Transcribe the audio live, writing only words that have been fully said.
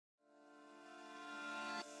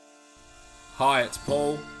Hi, it's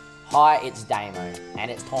Paul. Hi, it's Damo,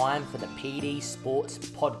 and it's time for the PD Sports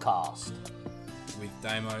Podcast. With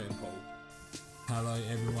Damo and Paul. Hello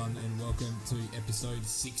everyone and welcome to episode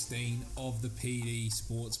 16 of the PD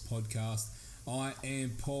Sports Podcast. I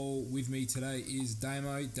am Paul. With me today is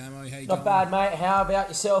Damo. Damo, how you going? Not bad, mate. How about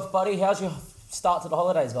yourself, buddy? How's your start to the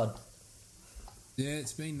holidays, bud? Yeah,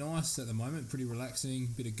 it's been nice at the moment. Pretty relaxing.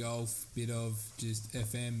 Bit of golf, bit of just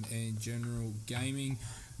FM and general gaming.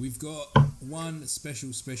 We've got one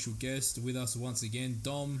special guest with us once again.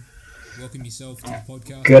 Dom, welcome yourself to the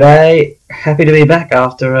podcast. G'day. Happy to be back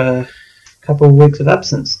after a couple of weeks of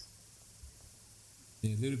absence.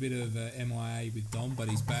 Yeah, a little bit of MIA with Dom, but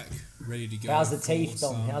he's back, ready to go. How's the teeth,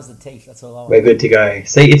 Dom? How's the teeth? That's all I want. We're good to go.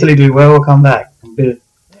 See, Italy do well, we'll come back. If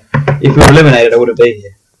we were eliminated, I would have been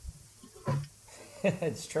here.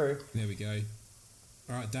 It's true. There we go.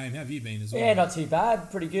 All right, Dame, how have you been as well? Yeah, not too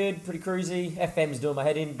bad. Pretty good, pretty cruisy. FM's doing my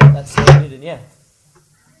head in, but that's sorted, and yeah.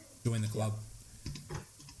 Join the club.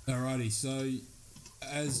 Alrighty, so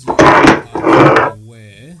as you are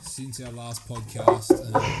aware, since our last podcast,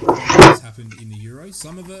 has happened in the Euros.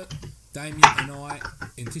 Some of it, Damien and I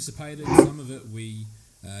anticipated. Some of it we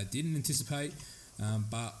didn't anticipate.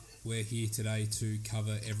 But we're here today to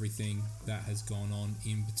cover everything that has gone on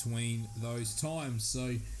in between those times.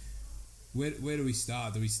 So, where do we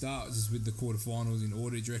start? Do we start just with the quarterfinals in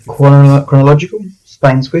order? Do you reckon? Chronological?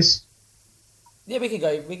 Spain, Swiss? Yeah, we can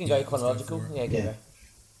go chronological. Go.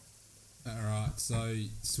 All right, so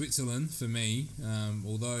Switzerland for me,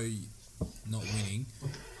 although not winning,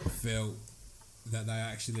 felt that they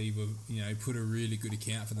actually were, put a really good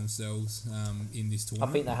account for themselves in this tournament.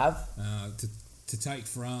 I think they have. To take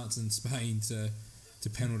France and Spain to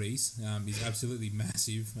penalties is absolutely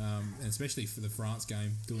massive, and especially for the France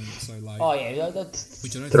game, doing it so late. Oh yeah, that's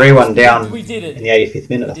 3-1 down. We did it in the 85th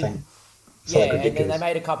minute, I think. Yeah, and then they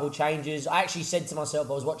made a couple changes. I actually said to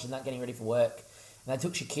myself, I was watching that, getting ready for work, and they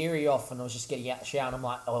took Shaqiri off, and I was just getting out the shower, and I'm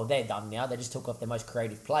like, oh, they're done now. They just took off their most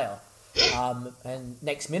creative player. And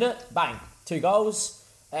next minute, bang, 2 goals.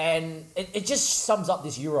 And it just sums up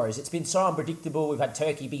this Euros. It's been so unpredictable. We've had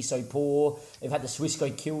Turkey be so poor. We've had the Swiss go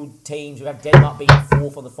killed teams. We've had Denmark being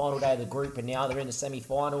 4th on the final day of the group, and now they're in the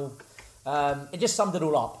semi-final. It just summed it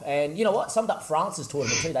all up. And you know what? Summed up France's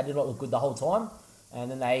tournament too. They did not look good the whole time. And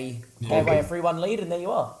then they gave away a 3-1 lead, and there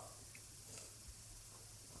you are.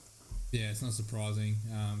 Yeah, it's not surprising,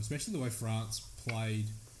 especially the way France played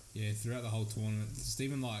throughout the whole tournament. Just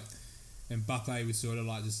even like Mbappe was sort of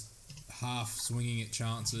like just half swinging at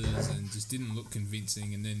chances and just didn't look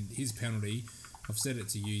convincing. And then his penalty, I've said it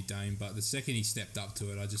to you, Dame, but the second he stepped up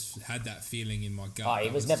to it, I just had that feeling in my gut. Oh, he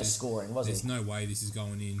was never scoring, was he? There's no way this is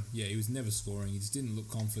going in. Yeah, he was never scoring. He just didn't look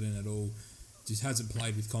confident at all. Just hasn't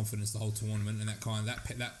played with confidence the whole tournament, and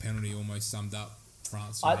that penalty almost summed up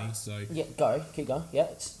France for me. So yeah, keep going. Yeah,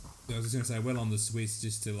 I was just going to say, well on the Swiss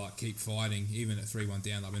just to keep fighting, even at 3-1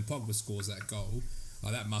 down. When Pogba scores that goal,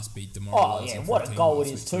 that must be demoralising. Oh yeah, what a goal it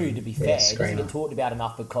is too. To be fair, it doesn't get talked about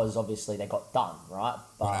enough because obviously they got done, right?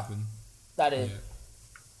 But what happened? That is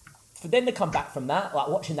for them to come back from that, like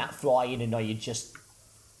watching that fly in and know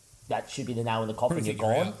that should be the nail in the coffin. You're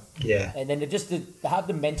gone. Yeah. And then to have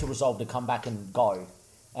the mental resolve to come back and go,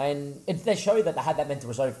 and they show that they had that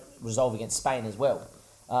mental resolve against Spain as well.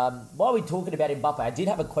 While we're talking about Mbappe, I did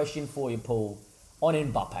have a question for you, Paul, on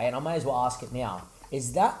Mbappe, and I may as well ask it now.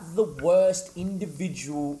 Is that the worst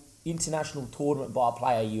individual international tournament by a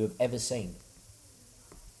player you have ever seen?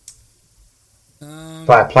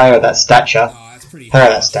 By a player of that stature? It's pretty player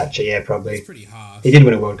harsh. of that stature, yeah, probably. It's pretty harsh. He did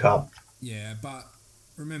win a World Cup. Yeah, but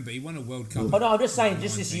remember, he won a World Cup. Oh no, I'm just saying,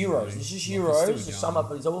 just this Euros. This is Euros. To sum up,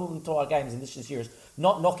 it's all entire games, and this is Euros.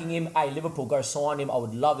 Not knocking him. Hey, Liverpool, go sign him. I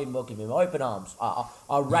would love him. Welcome him open arms.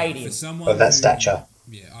 I rate him. For someone of that stature.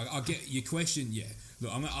 Yeah, I get your question. Yeah,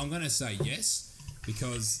 look, I'm going to say yes.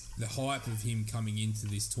 Because the hype of him coming into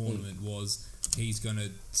this tournament was he's going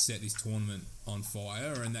to set this tournament on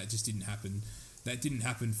fire, and that just didn't happen. That didn't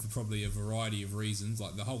happen for probably a variety of reasons.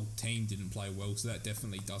 Like the whole team didn't play well, so that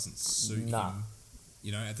definitely doesn't suit him.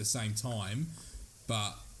 At the same time,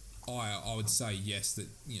 but I would say yes that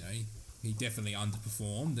he definitely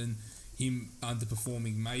underperformed, and him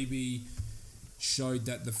underperforming maybe showed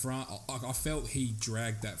that I felt he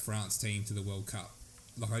dragged that France team to the World Cup.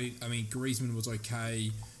 Griezmann was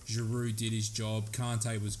okay. Giroud did his job.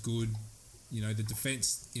 Kante was good. The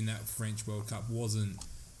defence in that French World Cup wasn't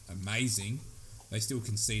amazing. They still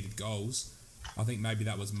conceded goals. I think maybe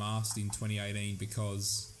that was masked in 2018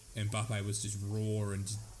 because Mbappe was just raw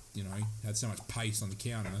and had so much pace on the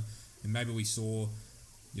counter. And maybe we saw,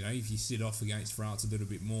 if you sit off against France a little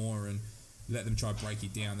bit more and let them try to break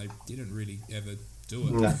it down, they didn't really ever do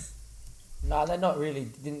it. No. No, they're not really.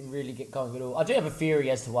 Didn't really get going at all. I do have a theory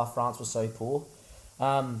as to why France was so poor.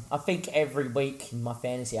 I think every week in my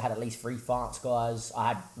fantasy, I had at least 3 France guys. I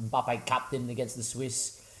had Mbappe captain against the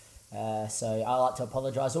Swiss. So I like to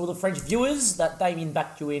apologise to all the French viewers that Damien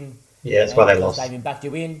backed you in. Yeah, that's why they lost. Damien backed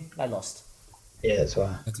you in. They lost. Yeah, that's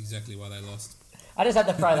why. That's exactly why they lost. I just had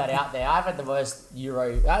to throw that out there. I've had the worst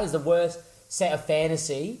Euro. That is the worst set of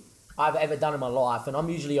fantasy I've ever done in my life, and I'm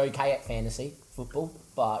usually okay at fantasy football.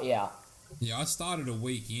 But yeah. Yeah, I started a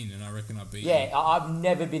week in, and I reckon I beat Yeah, you. I've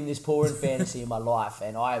never been this poor in fantasy in my life,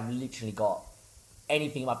 and I have literally got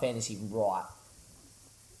anything in my fantasy right.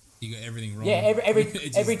 You got everything wrong. Yeah, It every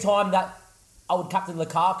just- time that I would captain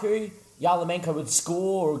Lukaku, Yarmolenko would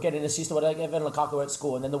score or get an assist or whatever, and Lukaku would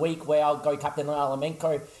score. And then the week where I'll go captain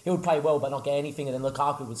Yarmolenko, he would play well but not get anything, and then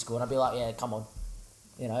Lukaku would score, and I'd be like, yeah, come on,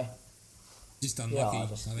 you know. Just Yeah, unlucky. I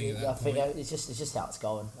just, I think at I that think point. it's just how it's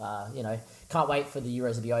going. You know, can't wait for the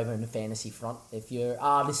Euros to be over in the fantasy front. If you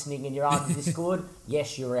are listening and you're on the Discord,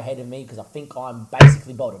 yes, you're ahead of me because I think I'm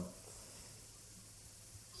basically bottom.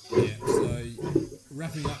 Yeah. So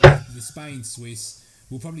wrapping up with the Spain Swiss,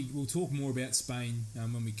 we'll talk more about Spain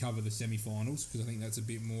when we cover the semi-finals because I think that's a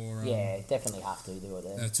bit more Yeah, definitely have to do it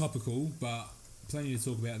there. topical, but plenty to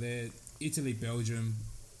talk about there. Italy, Belgium.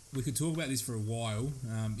 We could talk about this for a while.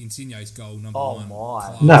 Insigne's goal, number Oh one.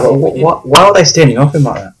 my. class. No, but why are they standing off him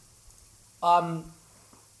like that?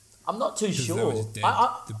 I'm not too 'Cause they were sure. just dead.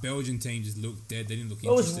 I, The Belgian team just looked dead. They didn't look it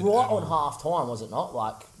was interested. right at on all. half time, was it not?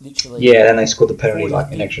 Like literally. Yeah, then they scored the penalty 40th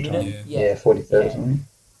like in extra time. minute. Yeah, 43rd or Yeah. something.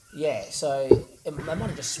 Yeah, so they might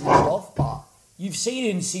have just switched off, but you've seen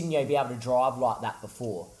Insigne be able to drive like that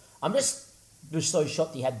before. I'm just so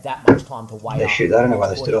shocked he had that much time to wait. They up shoot, I don't know why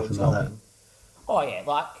they before stood he off was him like that. helping. Oh yeah,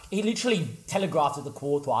 like he literally telegraphed at the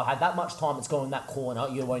quarter. I've had that much time. It's going in that corner.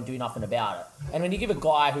 You won't do nothing about it. And when you give a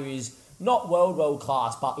guy who is not world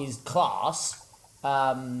class, but is class,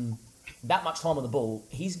 that much time on the ball,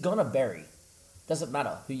 he's gonna bury. Doesn't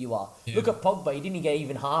matter who you are. Yeah. Look at Pogba. He didn't get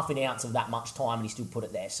even half an ounce of that much time, and he still put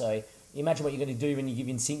it there. So you imagine what you're going to do when you give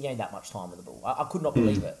Insigne that much time with the ball. I could not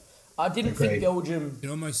believe it. I didn't think Agreed. Belgium. It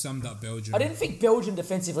almost summed up Belgium. I didn't think Belgium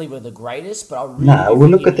defensively were the greatest, but I really No, do well,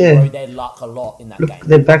 think look at Italy their- rode their luck a lot in that Look, game.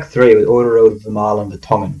 their back three with Alderweireld, Vermaelen,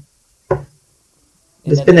 Vertonghen. And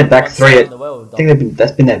That's they're been the their back number one three. side in the world, I think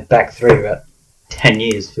that's been their back three about 10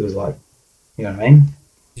 years. Feels like, you know what I mean?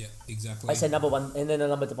 Yeah, exactly. I say number one, and then the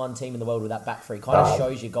number one team in the world with that back three kind of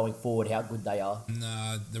shows you going forward how good they are.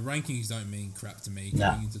 Nah, the rankings don't mean crap to me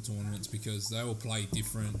Nah. going into tournaments because they all play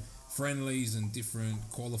different friendlies and different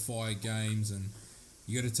qualifier games, and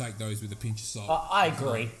you got to take those with a pinch of salt. I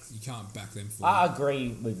agree. You can't back them for I agree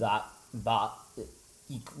with that, but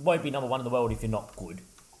you won't be number one in the world if you're not good.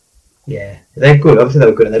 Yeah, they're good. Obviously, they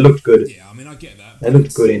were good, and they looked good. Yeah, I mean, I get that. They but looked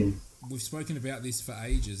it's- good in. We've spoken about this for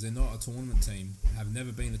ages. They're not a tournament team. Have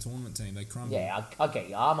never been a tournament team. They crumble. Yeah, I get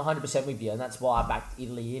you. I'm 100% with you, and that's why I backed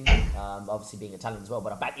Italy in. Obviously being Italian as well,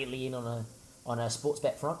 but I backed Italy in on a sports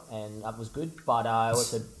bet front, and that was good. But I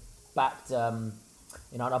also backed, and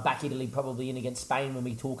I back Italy probably in against Spain when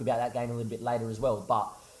we talk about that game a little bit later as well. But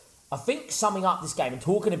I think summing up this game and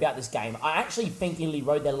talking about this game, I actually think Italy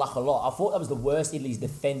rode their luck a lot. I thought that was the worst Italy's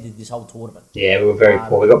defended this whole tournament. Yeah, we were very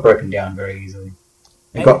poor. We got broken down very easily.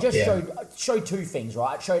 And it just showed two things,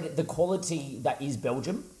 right? It showed the quality that is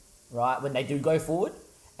Belgium, right, when they do go forward.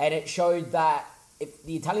 And it showed that if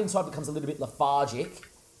the Italian side becomes a little bit lethargic,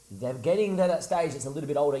 they're getting to that stage, it's a little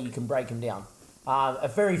bit older, you can break them down. A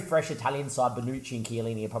very fresh Italian side, Bonucci and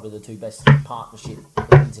Chiellini are probably the two best partnership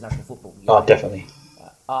in international football. Oh, definitely.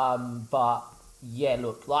 But, yeah,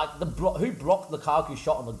 look, like who blocked Lukaku's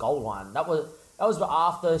shot on the goal line? That was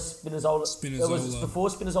after Spinazzola. It was before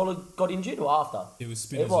Spinazzola got injured or after? It was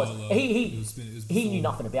Spinazzola. It was. It was He knew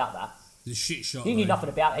before. nothing about that. The shit shot. He knew though. nothing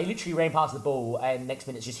about it. He literally ran past the ball and next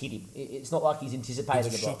minute just hit him. It's not like he's anticipated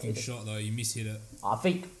It was a the block. shocking shot though. You mishit it. I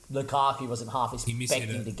think Lukaku wasn't half mishit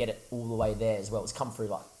expecting it. to get it all the way there as well. It's come through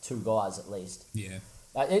like two guys at least. Yeah.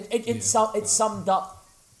 It summed up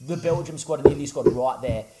the Belgium squad and the Italy squad right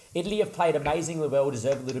there. Italy have played amazingly well,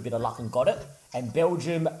 deserved a little bit of luck and got it. And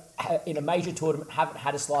Belgium, in a major tournament, haven't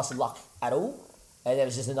had a slice of luck at all. And there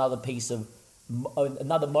was just another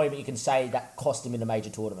moment you can say that cost them in a major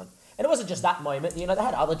tournament. And it wasn't just that moment. They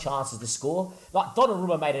had other chances to score. Like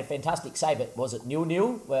Donnarumma made a fantastic save. It was it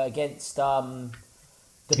 0-0 against.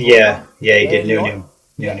 Yeah, he did early 0-0. on?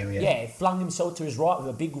 0-0, yeah. Yeah, flung himself to his right with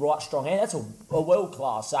a big right strong hand. That's a world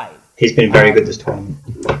class save. He's been very good this tournament.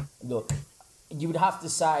 Look, you would have to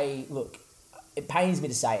say, it pains me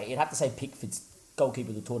to say it. You'd have to say Pickford's goalkeeper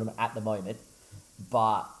of the tournament at the moment,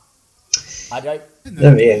 but I don't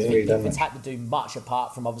No, yeah, he's really think done Pickford's that. had to do much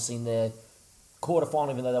apart from obviously in the quarter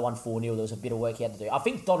final, even though they won 4-0, there was a bit of work he had to do. I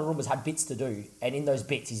think Donnarumma's had bits to do, and in those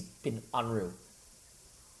bits, he's been unreal.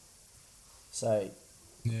 So,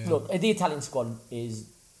 Yeah. look, the Italian squad is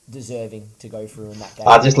deserving to go through in that game.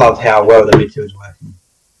 I just love how well the midfield's working.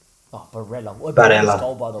 Oh, Barella. What Barella. a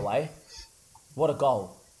goal, by the way. What a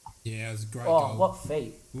goal. Yeah, it was a great Oh, goal. what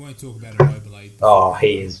feet. We won't talk about Immobile. Oh,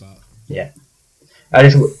 he is. But Yeah. I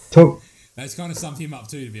just talk. that's kind of summed him up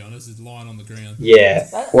too, to be honest. Is lying on the ground. Yeah.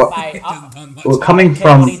 What? Mate, It hasn't done much. Well, I coming don't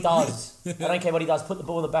care what he from does. I don't care what he does. Put the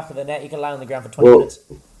ball in the back of the net. You can lay on the ground for 20 Well, minutes.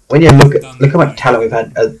 when you look how much talent we've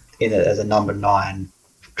had in it as a number 9,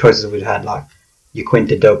 choices we've had like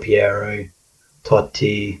Quinta Del Piero,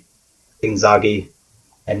 Totti, Inzaghi,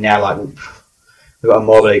 and now like we've got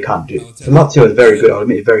Immobile who can't do. Lazio is very good. I'll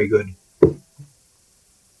admit, very good.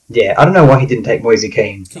 Yeah, I don't know why he didn't take Moise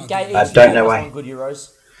Kean. I don't know why. Good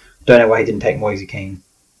Euros. Don't know why he didn't take Moise Kean.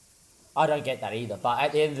 I don't get that either. But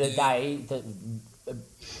at the end of the day, it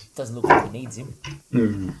doesn't look like he needs him.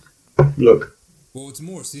 Look, Well, it's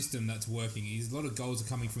more a system that's working. A lot of goals are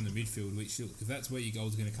coming from the midfield, which look, if that's where your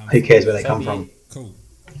goals are going to come who from, cares where they So come be from? it. cool.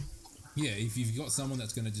 Yeah, if you've got someone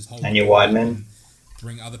that's going to just hold And the your ball wide up men. and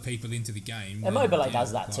bring other people into the game. then, Immobile yeah,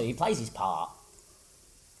 does that like- too. He plays his part.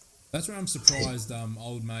 That's where I'm surprised.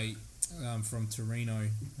 Old mate from Torino.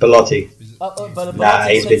 Bellotti, Is it- But Nah,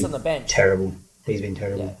 he he's sits been on the bench. terrible. He's been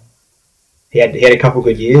terrible. Yeah. He had a couple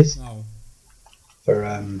good years Oh, for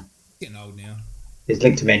getting old now. his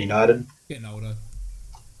link to Man United. Getting older.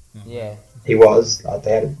 Oh, Yeah. He was.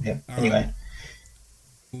 They had. Yeah. All Anyway, right.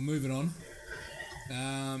 We'll move it on.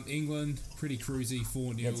 England, pretty cruisy,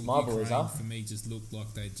 4-0. It's my boys, Ukraine, huh? for me, just looked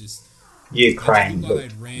like they just... Ukraine. They looked like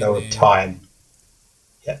Look, they'd ran they were their- tired.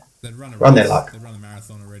 They'd run a Run their race, luck. They'd run the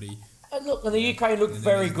marathon already. And look, and the Ukraine looked And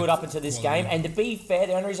then very there's good the up until this quality. game. And to be fair,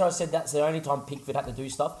 the only reason I said that's the only time Pickford had to do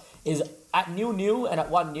stuff is at 0-0 and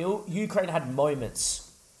at 1-0, Ukraine had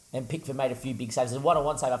moments. And Pickford made a few big saves. And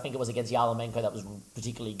one-on-one save, I think it was against Yarmolenko, that was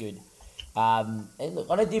particularly good. And look,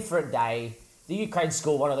 on a different day, the Ukraine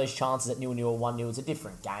scored one of those chances at 0-0 or 1-0. It's a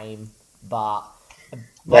different game. But They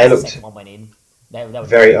once the looked second one went in, they were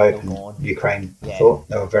very they were open. gone. Ukraine. I Yeah. thought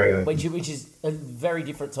they were very open. Which is very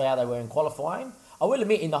different to how they were in qualifying. I will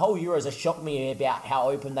admit, in the whole Euros, it shocked me about how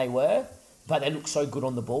open they were, but they looked so good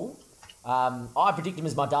on the ball. I predicted them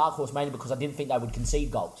as my dark horse mainly because I didn't think they would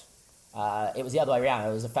concede goals. It was the other way around.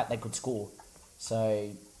 It was the fact they could score.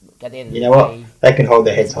 So look, at the end of You the know what? day, They can hold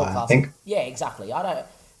their heads it's more high. I class. think. Yeah, exactly. I don't.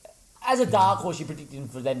 As a dark horse, you're predicting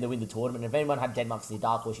for them to win the tournament. If anyone had Denmark as the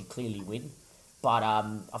dark horse, you clearly win. But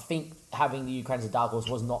I think having the Ukraine as a dark horse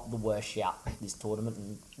was not the worst shout this tournament.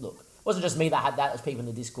 And look, it wasn't just me that had that. There's people in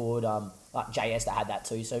the Discord, like JS, that had that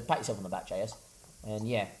too. So pat yourself on the back, JS. And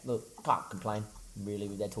yeah, look, can't complain really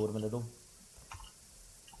with their tournament at all.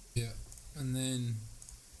 Yeah. And then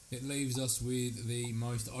it leaves us with the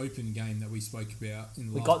most open game that we spoke about in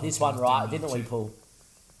the We last got this one podcast, right, Denmark, didn't we, Czech. Paul?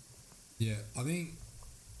 Yeah, I think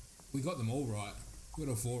we got them all right. We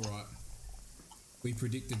got all 4 right. We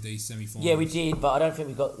predicted these semi-finals. Yeah, we did, but I don't think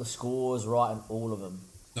we got the scores right in all of them.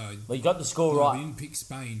 So, Well, you got the score no, right. we didn't pick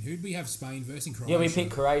Spain. Who did we have Spain versus Croatia? Yeah, we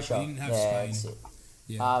picked Croatia. We didn't have yeah, Spain. that's it.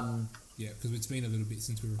 Yeah, yeah, because it's been a little bit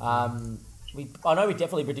since we were. I know we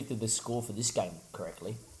definitely predicted the score for this game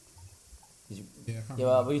correctly. Yeah, I can't Yeah,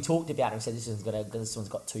 remember. we talked about it and said this one's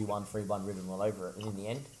got 2-1, 3-1 written all over it, and in the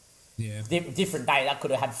end, Yeah. different day that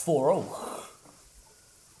could have had 4-all.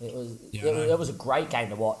 It was Yeah, I know. it was a great game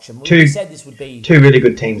to watch, and we Two- said this would be Two really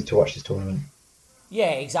good teams to watch this tournament. yeah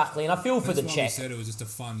exactly, and I feel for That's the why we Czech. said it was just a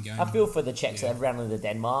fun game. I feel for the Czechs Yeah. that have rounded to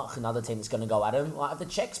Denmark, another team that's going to go at them. Like if the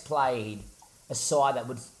Czechs played a side that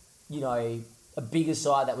would, a bigger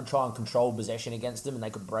side that would try and control possession against them and they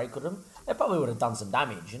could break with them, they probably would have done some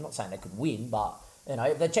damage. I'm not saying they could win, but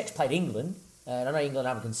if the Czechs played England, and I know England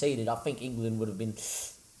haven't conceded, I think England would have been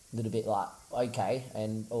a little bit like okay,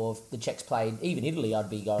 or if the Czechs played even Italy, I'd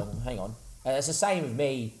be going, hang on. And it's the same with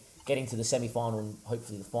me getting to the semi-final and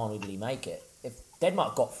hopefully the final, Italy make it. If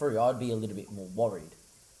Denmark got through, I'd be a little bit more worried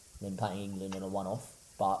than playing England in a one-off.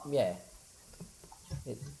 But yeah,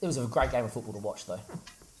 it was a great game of football to watch though.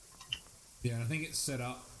 Yeah, and I think it set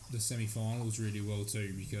up the semi-finals really well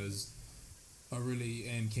too, because I really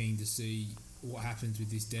am keen to see what happens with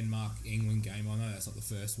this Denmark-England game. I know that's not the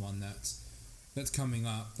first one that's coming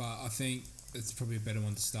up, but I think it's probably a better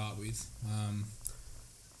one to start with.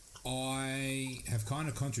 I have kind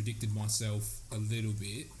of contradicted myself a little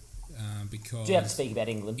bit because Do you have to speak about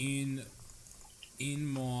England? in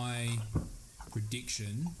my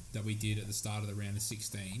prediction that we did at the start of the round of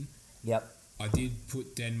 16, Yep. I did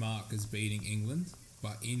put Denmark as beating England,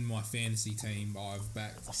 but in my fantasy team, I've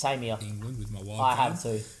backed Same here. England with my wild I card have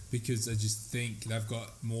too. because I just think they've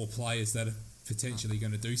got more players that are potentially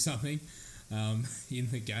going to do something in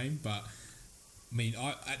the game. But I mean,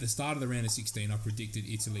 at the start of the round of 16, I predicted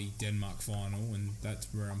Italy-Denmark final, and that's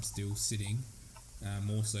where I'm still sitting.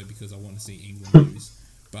 More so because I want to see England lose.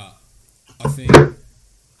 But I think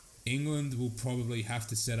England will probably have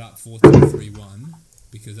to set up 4-2-3-1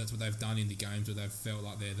 because that's what they've done in the games where they've felt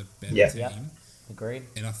like they're the better team. Yep. Agreed.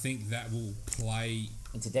 And I think that will play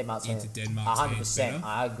into Denmark's hands 100%. better.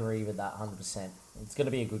 I agree with that 100%. It's going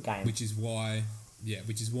to be a good game. Which is why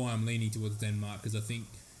I'm leaning towards Denmark, because I think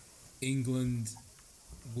England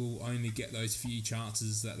will only get those few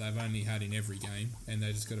chances that they've only had in every game, and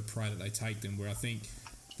they just got to pray that they take them. Where I think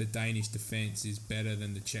the Danish defence is better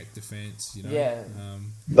than the Czech defence. You know. Yeah.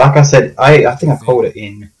 Like I said, I think I called it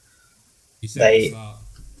in. You said They at the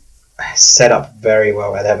start. set up very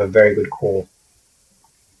well. They have a very good core.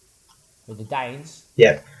 With the Danes.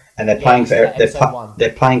 Yep, and they're playing for episode one.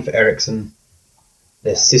 they're playing for Ericsson.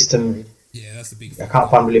 Their system, Agreed. Yeah, that's the big. I can't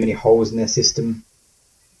find really many holes in their system.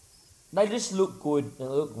 They just look good. They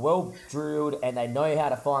look well drilled, and they know how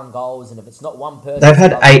to find goals. And if it's not one person, They've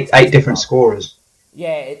had it's eight different scorers.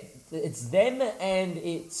 Yeah, it's them, and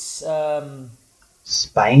it's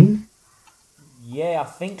Spain. yeah, I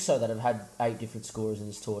think so. That have had 8 different scorers in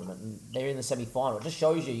this tournament, and they're in the semi-final. It just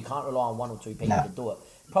shows you can't rely on 1 or 2 people No. to do it.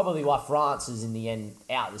 Probably why France is in the end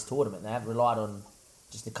out of this tournament. They have relied on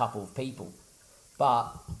just a couple of people.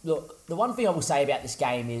 But look, the one thing I will say about this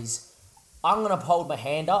game is I'm going to hold my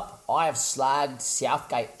hand up. I have slagged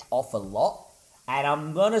Southgate off a lot. And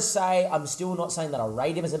I'm going to say, I'm still not saying that I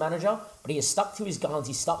rate him as a manager, but he has stuck to his guns.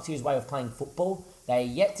 He's stuck to his way of playing football. They're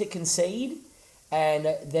yet to concede. And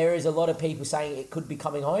there is a lot of people saying it could be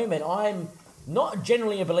coming home. And I'm not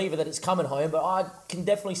generally a believer that it's coming home, but I can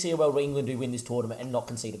definitely see a world where England do win this tournament and not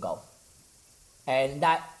concede a goal. And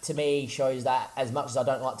that, to me, shows that, as much as I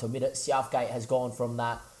don't like to admit it, Southgate has gone from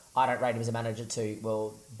that, I don't rate him as a manager, to,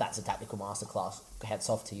 well, that's a tactical masterclass. Hats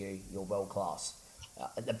off to you. You're world class.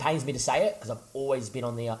 It pains me to say it, because I've always been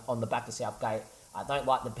on the back of Southgate. I don't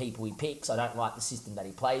like the people he picks. I don't like the system that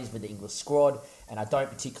he plays with the English squad. And I don't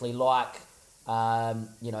particularly like,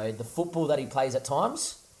 the football that he plays at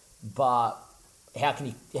times. But how can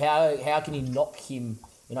you knock him?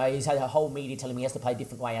 You know, he's had a whole media telling him he has to play a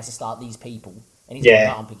different way, he has to start these people. And he's Yeah. like,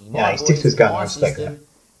 no, I'm picking Yeah, my he sticks to his boys, gun, my I respect system.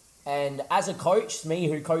 And as a coach, me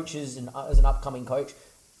who coaches and as an upcoming coach,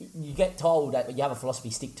 you get told that you have a philosophy,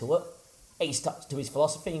 stick to it. He stuck to his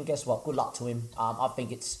philosophy, and guess what? Good luck to him. I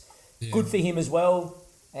think it's good for him as well.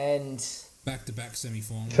 And Back-to-back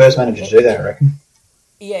semi-final. First manager to do that, I reckon.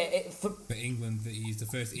 yeah, For England, he's the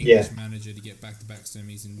first English manager to get back-to-back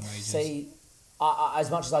semis in majors. see, as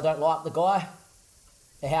much as I don't like the guy,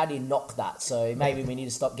 how do you knock that? So maybe we need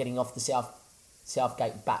to stop getting off the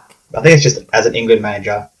Southgate back. I think it's just as an England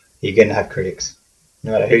manager, you're going to have critics,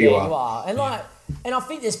 no matter who you are. And and I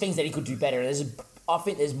think there's things that he could do better. I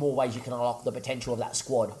think there's more ways you can unlock the potential of that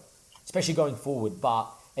squad, especially going forward. But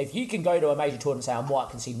if you can go to a major tournament and say, I might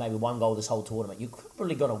concede maybe 1 goal this whole tournament, you're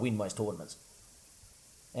probably going to win most tournaments.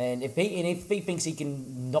 And if he thinks he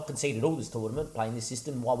can not concede at all this tournament, playing this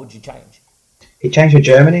system, why would you change? He changed for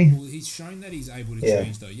Germany. Well, he's shown that he's able to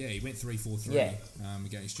change, though. Yeah, he went 3-4-3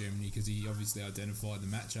 against Germany because he obviously identified the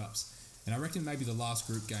matchups. And I reckon maybe the last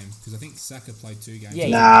group game, because I think Saka played 2 games. Yeah.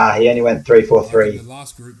 Nah, he only went 3-4-3. The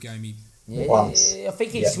last group game, he... Once. I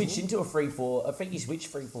think he switched into a 3-4. I think he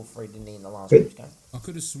switched 3-4-3, didn't he, in the last game? I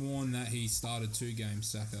could have sworn that he started 2 games,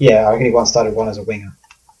 Saka. Yeah, I reckon he once started one as a winger.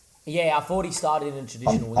 Yeah, I thought he started in a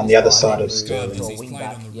traditional On the other side of Regardless, Sterling. he's wing played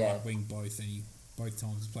back, on the yeah. right wing both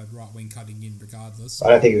times. He's played right wing cutting in regardless. I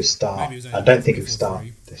don't think he'll start. Maybe it was only I don't think he'll 3-4-3. start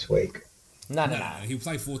this week. No. He'll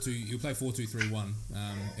play 4-2. He'll play 4-2-3-1.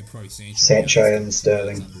 And probably Sancho. Sancho and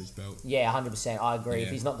Sterling. Under his belt. Yeah, 100%. I agree. Yeah.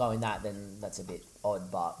 If he's not going that, then that's a bit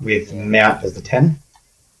odd. But With yeah. Mount as the 10.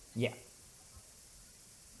 Yeah,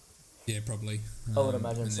 Yeah, probably. I would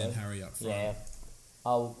imagine and so. then Harry up front. Yeah.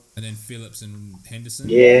 Oh, And then Phillips and Henderson.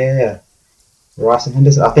 Yeah. Rice and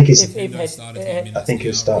Henderson. I think he's. If Hendo had- started for minutes. I think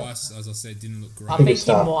he'll now. start. Rice, as I said, didn't look great. I think think he'll he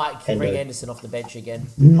start might bring Hendo. Anderson off the bench again.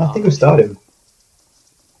 I think he'll start him.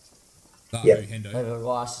 That Yeah. Hendo. Over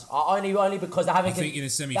Rice. Only because they I haven't, think in a they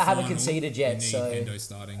semi-final, haven't conceded you yet. need So Hendo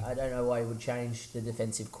starting. I don't know why he would change the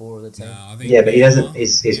defensive core of the team. Nah, I think Yeah, but he doesn't. now,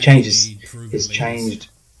 He's you changed only need proven He's leaders. changed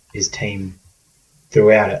his team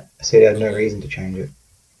throughout it. So he had no reason to change it,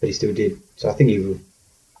 but he still did. So I think he will.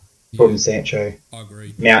 Put him Sancho. I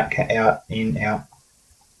agree. Mount out, in, out.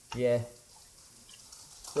 Yeah.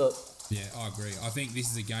 Look, Yeah, I agree. I think this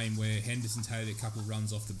is a game where Henderson's had a couple of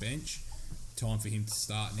runs off the bench. Time for him to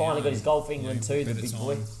start now. finally got his goal for England too, the better big time.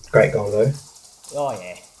 boy. Great goal though. Oh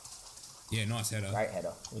yeah, Yeah, nice header. great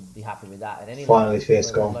header. We'd be happy with that. At any Finally level, first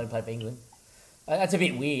let goal. alone play for England. That's a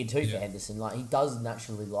bit weird too for Yeah. Henderson. Like he does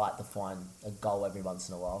naturally like to find a goal every once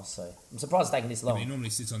in a while. So I'm surprised it's taking this I long. mean, he normally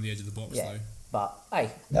sits on the edge of the box Yeah. though. But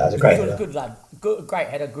hey, That was a great good, header. good lad, great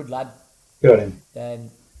header, good lad. Good on him.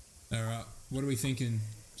 And All right, what are we thinking?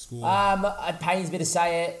 Score. it pains me to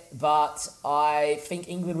say it, but I think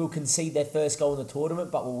England will concede their first goal in the tournament,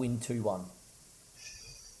 but will win 2-1.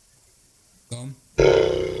 Dom.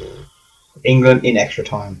 England in extra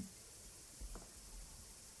time.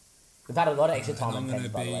 We've had a lot of extra And time I'm on pens, gonna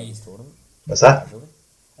by the way, be- this tournament. What's that? Actually.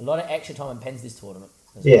 A lot of extra time on pens this tournament.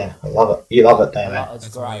 as Yeah, I love it. You love it, well. Damo. It's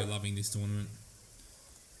That's why great. you're loving this tournament.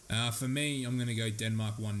 For me, I'm going to go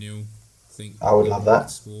Denmark 1-0. Think I would love that.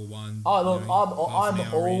 Score one. Oh look, you know, half an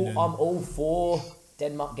hour in and- I'm all for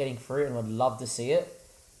Denmark getting through, and I'd love to see it.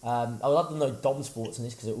 I would love to know Dom's thoughts on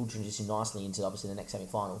this because it will transition nicely into obviously the next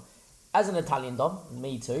semi-final. As an Italian Dom,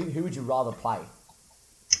 me too. Who would you rather play?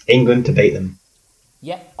 England to beat them.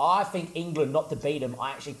 Yep, I think England not to beat them.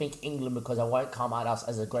 I actually think England because they won't come at us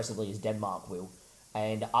as aggressively as Denmark will.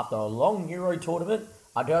 And after a long Euro tournament,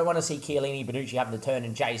 I don't want to see Chiellini, Bonucci having to turn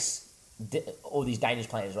and chase all these Danish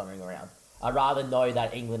players running around. I'd rather know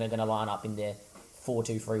that England are going to line up in their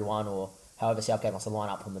 4-2-3-1 or however Southgate wants to line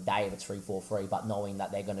up on the day if it's 3-4-3, but knowing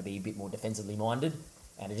that they're going to be a bit more defensively minded.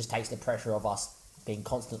 And it just takes the pressure of us being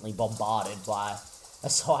constantly bombarded by a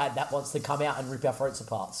side that wants to come out and rip our throats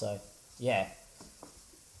apart. So, yeah.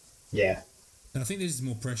 Yeah. And I think there's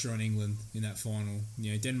more pressure on England in that final.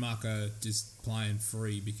 You know, Denmark are just playing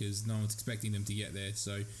free because no one's expecting them to get there.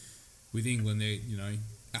 So with England, they're, you know,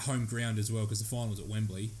 at home ground as well because the final's at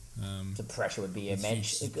Wembley. The pressure would be Huge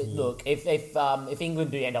immense. support. Look, if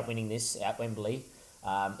England do end up winning this at Wembley,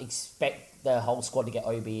 expect the whole squad to get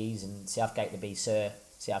OBEs and Southgate to be Sir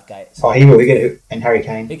Southgate. So Oh, he will. We get it. And Harry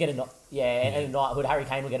Kane. we get a and a knighthood. Harry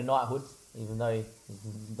Kane will get a knighthood, even though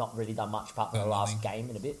he's not really done much apart from the last game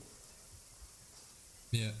in a bit.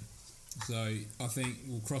 Yeah. So I think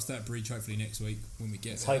we'll cross that bridge hopefully next week when we get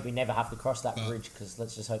Let's there. hope we never have to cross that But- bridge because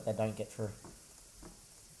let's just hope they don't get through.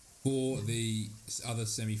 For the other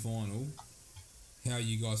semi-final, how are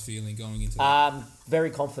you guys feeling going into that?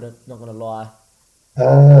 Very confident. Not gonna lie.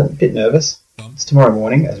 A bit nervous. Dom? It's tomorrow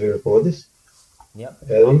morning as we record this. Yep,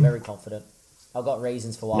 Early? I'm very confident. I've got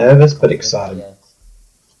reasons for why. Nervous I'm but confident, excited. Yeah.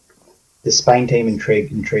 The Spain team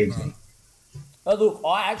intrigues me. Oh, look,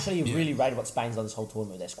 I actually Yeah. really rated what Spain's done this whole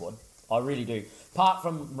tournament with their squad. I really do. Apart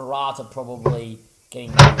from Morata probably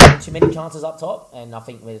getting too many chances up top, and I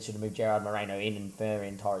think we should have moved Gerard Moreno in and Ferrer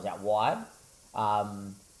and Torres out wide.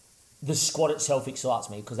 The squad itself excites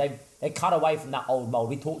me because they cut away from that old mould.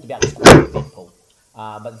 We talked about the squad with Liverpool.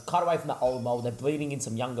 But they've cut away from that old mould. They're bleeding in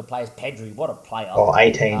some younger players. Pedri, what a player. Oh,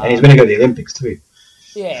 18. And he's going to go to the Olympics too.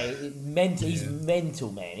 Yeah, he's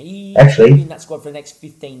mental, man. He's Actually- going to be in that squad for the next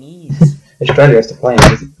 15 years. Australia has to play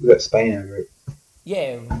him. We've got Spain in our group.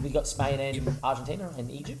 Yeah, we got Spain and Argentina and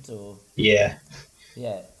Egypt, or Yeah.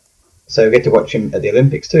 yeah, So we get to watch him at the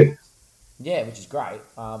Olympics too. yeah, which is great.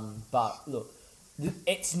 But look,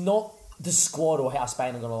 it's not the squad or how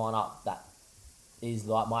Spain are going to line up that is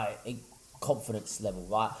like my confidence level,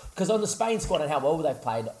 right? Because on the Spain squad and how well they've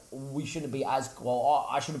played, we shouldn't be as well.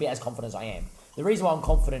 I shouldn't be as confident as I am. The reason why I'm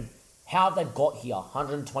confident, how have they got here?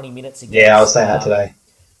 120 minutes against. Yeah, I was saying that today.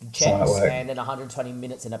 Someone at Czechs, work. and then 120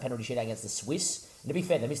 minutes in a penalty shootout against the Swiss. And to be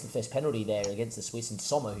fair, they missed the first penalty there against the Swiss, and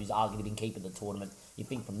Sommer, who's arguably been keeper of the tournament, you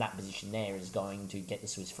think from that position there is going to get the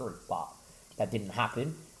Swiss through, but that didn't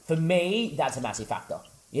happen. For me, that's a massive factor.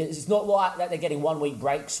 It's not like that they're getting 1 week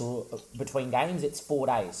breaks or between games. It's 4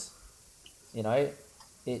 days. You know,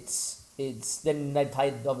 it's then they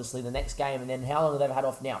played obviously the next game, and then how long have they had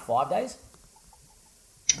off now? 5 days.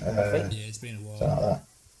 Yeah, it's been a while. Something like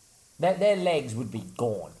that. Their legs would be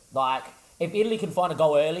gone. Like, if Italy can find a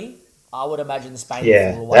goal early, I would imagine Spain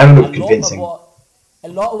Yeah, would fall they haven't away. looked convincing. A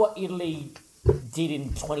lot of what Italy did in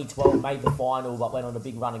 2012, made the final, but went on a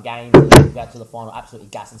big run of games and then got to the final, absolutely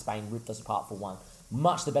gassed, and Spain ripped us apart for one.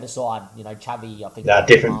 Much the better side, you know, Xavi, I think. Nah,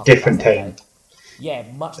 different team. Yeah,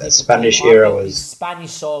 much The different. Spanish team. I era think was-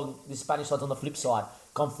 the Spanish side's on the flip side,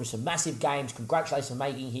 gone through some massive games. Congratulations for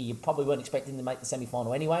making here. You probably weren't expecting to make the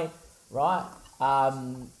semi-final anyway, right?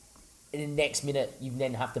 In the next minute, you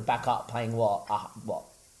then have to back up playing what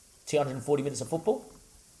 240 minutes of football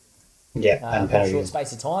Yeah, in and a short penalties.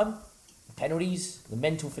 space of time. Penalties, the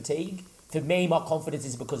mental fatigue. For me, my confidence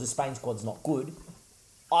is because the Spain squad's not good.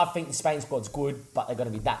 I think the Spain squad's good, but they're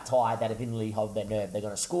going to be that tired that if Italy hold their nerve, they're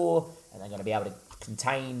going to score and they're going to be able to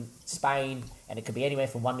contain Spain, and it could be anywhere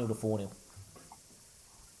from 1-0 to 4-0.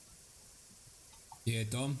 Yeah,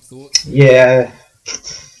 Dom, thoughts? Yeah.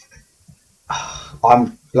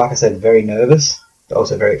 I'm, like I said, very nervous, but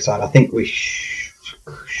also very excited. I think we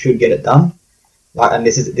should get it done. Like, and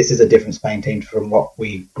this is a different Spain team from what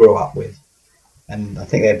we grew up with, and I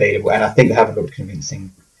think they're beatable. And I think they haven't looked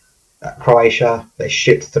convincing. Croatia, they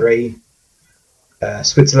shipped 3.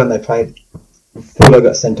 Switzerland, they played. Fuller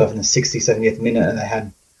got sent off in the 60th, 70th minute, and they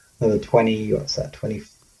had another 20. What's that? 20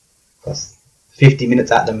 plus 50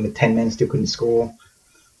 minutes at them with 10 men, still couldn't score.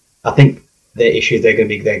 I think their issues they're going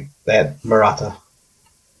to be their Morata.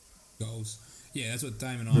 Goals. Yeah, that's what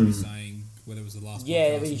Damon and I were saying. Whether it was the last.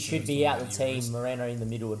 Yeah, podcast but he or should first be one out the about team. Euros. Moreno in the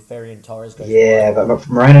middle and Ferry and Torres go. Yeah, but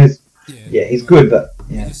Moreno's he's good, but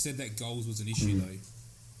They yeah, just said that goals was an issue though.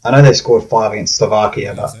 I know they scored 5 against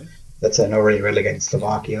Slovakia, but So, that's an already relegated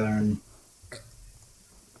Slovakia and a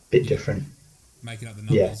bit different. making up the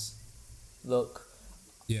Yeah. numbers. Look,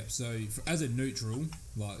 Yeah. So as a neutral,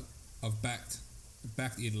 like I've backed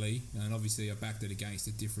Italy, and obviously I backed it against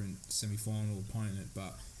a different semi-final opponent,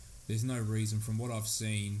 but there's no reason from what I've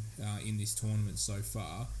seen in this tournament so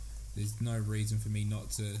far. There's no reason for me not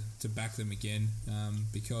to back them again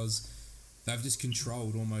because they've just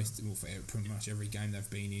controlled almost for pretty much every game they've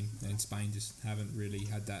been in, and Spain just haven't really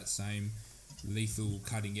had that same lethal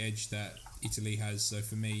cutting edge that Italy has. So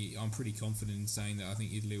for me, I'm pretty confident in saying that I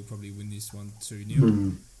think Italy will probably win this one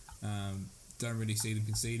 2-0. Don't really see them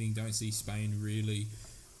conceding. Don't see Spain really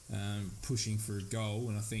pushing for a goal,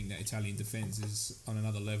 and I think that Italian defence is on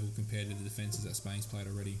another level compared to the defences that Spain's played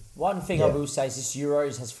already. one thing I Yeah. will say is this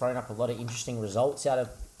Euros has thrown up a lot of interesting results out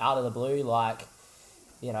of the blue. Like,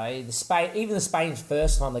 you know, even the Spain's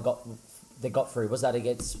first time they got through, was that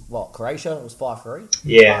against Croatia? It was 5-3.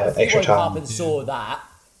 Yeah, If you extra woke up time. and saw that,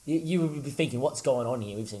 you would be thinking, what's going on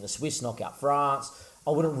here? We've seen the Swiss knock out France. I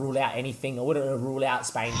wouldn't rule out anything. I wouldn't rule out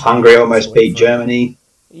Spain. Hungary almost beat Germany.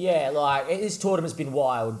 Yeah, like, this tournament's been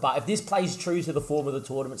wild. But if this plays true to the form of the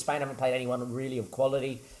tournament, Spain haven't played anyone really of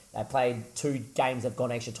quality. They played 2 games, they've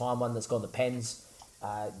gone extra time, one that's gone to pens.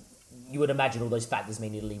 You would imagine all those factors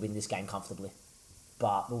mean Italy win this game comfortably.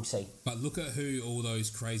 But we'll see. But look at who all those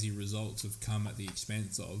crazy results have come at the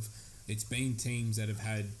expense of. It's been teams that have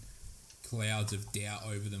had clouds of doubt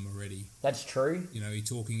over them already. That's true. You know, you're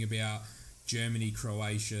talking about Germany,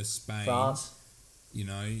 Croatia, Spain, France. you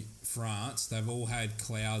know, France. They've all had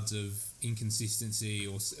clouds of inconsistency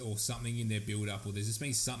or something in their build-up, or there's just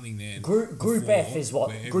been something there. Group before F is what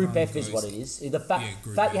where Group everyone F is goes- what it is. The fact Yeah,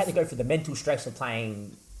 Group you had F. to go through the mental stress of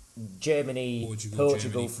playing Germany, Portugal,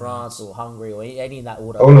 Germany, France, or Hungary, or any in that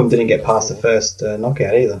order. All of them didn't get past the first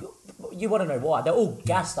knockout either. You want to know why? They're all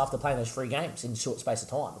gassed after playing those 3 games in a short space of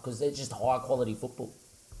time because they're just high quality football.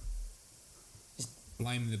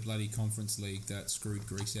 Blame the bloody Conference League that screwed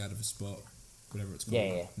Greece out of a spot, whatever it's called,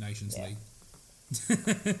 Yeah. Nations Yeah.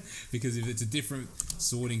 League. Because if it's a different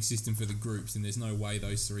sorting system for the groups, then there's no way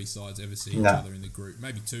those 3 sides ever see each No. other in the group.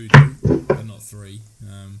 Maybe 2 do, but not 3.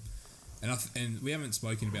 And we haven't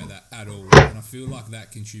spoken about that at all. And I feel like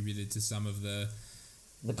that contributed to some of the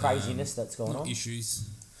Craziness that's going not on. issues.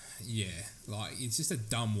 Yeah, like it's just a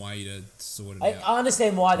dumb way to sort it I out.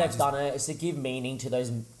 understand why they've done it. It's to give meaning to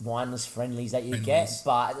those mindless friendlies that you get. Friendlies.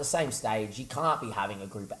 But at the same stage, you can't be having a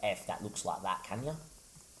Group F that looks like that, can you?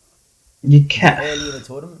 You can't. Early in the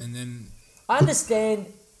tournament. And then I understand.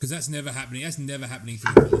 because that's never happening. That's never happening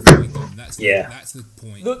through the qualifying game. That's the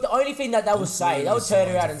point. Look, the only thing that they would say, they would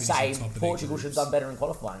turn around and say Finishing top of their Portugal should have groups. done better in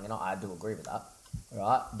qualifying, and I do agree with that,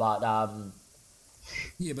 right? But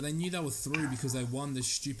Yeah, but they knew they were through because they won the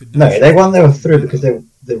stupid. No, Nations they won. They were League. through because they're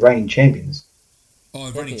the reigning champions.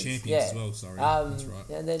 Oh, running champions as well. Sorry, that's right.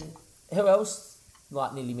 And then who else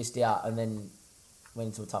like nearly missed out and then went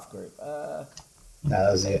into a tough group? No,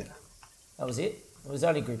 that was it. That was it. It was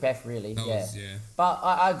only Group F, really. That yeah. was, yeah. But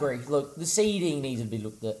I agree. Look, the seeding needs to be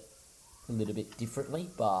looked at a little bit differently,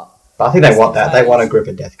 but But I think they want that. They want a group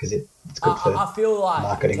of death because it's good for. I feel like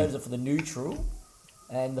marketing. in terms of for the neutral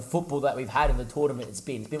and the football that we've had in the tournament, it's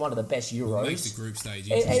been one of the best Euros. It makes the group stage.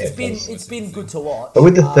 It's been good to watch. But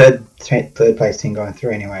with the third place team going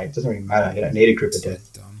through anyway, it doesn't really matter. You don't need a group of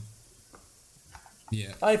death. Dumb.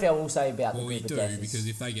 Yeah. Only thing I will say about Well, the we group do of death because is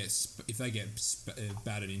if they get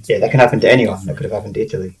battered into Yeah, that can happen to anyone. That could have happened to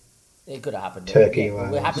Italy. it could have happened. Turkey Yeah,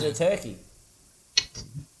 was- it happened to Turkey.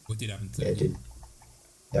 What did happen to Yeah, it them? did.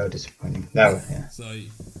 They were disappointing. No, yeah. So,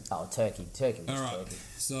 Oh, Turkey was all right. Turkey.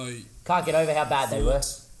 So, Can't get over how bad they were.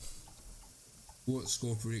 what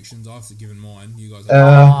score predictions? I've given mine. You guys.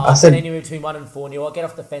 I said anywhere between 1 and 4-0. I'll get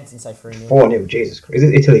off the fence and say 3-0. 4-0. Jesus Christ. Is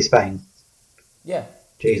it Italy, Spain? Yeah.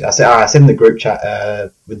 Jeez. I said in the group chat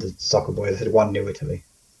with the soccer boys, I said 1-0 Italy.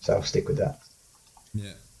 So I'll stick with that.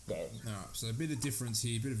 Yeah. Yeah. All right. So a bit of difference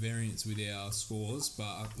here, a bit of variance with our scores,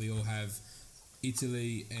 but we all have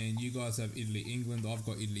Italy, and you guys have Italy, England. I've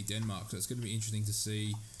got Italy, Denmark. So it's going to be interesting to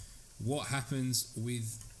see what happens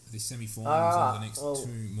with the semi-finals over the next 2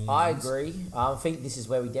 mornings. I agree. I think this is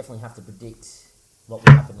where we definitely have to predict what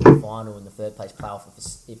will happen in the final and the third place playoff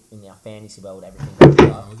if in our fantasy world everything goes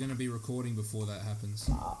well. We're going to be recording before that happens.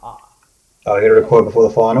 Oh, you got to record before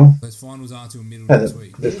the final? Those finals aren't until middle No, of next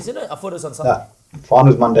week. Isn't it? I thought it was on Sunday.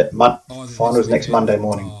 Finals Monday. Oh, Finals next Monday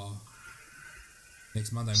morning.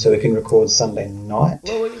 Next Monday morning. So we can record Sunday night.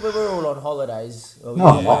 Well, we're all on holidays. Well, No,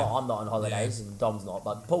 I'm not. I'm not on holidays, and Dom's not,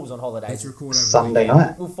 but Paul's on holidays. Let's record over Sunday the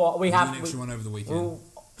weekend. night. We Do have an extra one over the weekend. Well,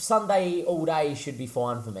 Sunday all day should be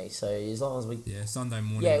fine for me. So as long as we, Yeah, Sunday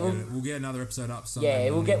morning. Yeah, we'll get another episode up Sunday yeah,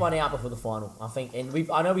 morning. we'll get one out before the final. I think, and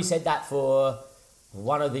I know we said that for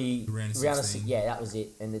one of the Round of round of 16. yeah, that was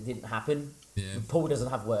it, and it didn't happen. Yeah, But Paul doesn't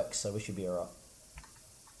have work, so we should be alright.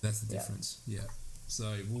 that's the difference. Yeah.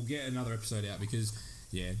 So we'll get another episode out because,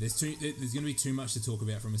 yeah, there's going to be too much to talk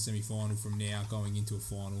about from a semi-final from now going into a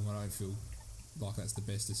final. I don't feel like that's the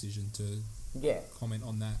best decision to Yeah, comment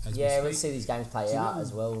on that as yeah, we let's speak. see these games play So out we'll-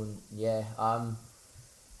 as well, and yeah, I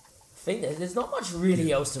think there's not much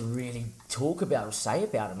really else to really talk about or say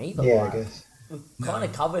about them either. Yeah, I like, guess. We've No, kind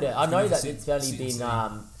of covered it. I it's know gonna that sit- it's only sit and been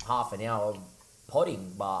see. half an hour of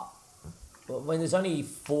potting, but when there's only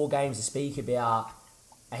 4 games to speak about,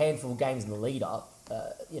 a handful of games in the lead up,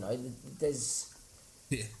 there's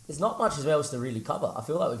Yeah. not much else to really cover. I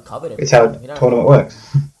feel like we've covered it. It's how a tournament works.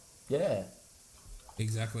 Yeah.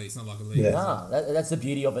 Exactly. It's not like a league. Yeah. is it? Nah, that's the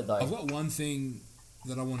beauty of it though. I've got one thing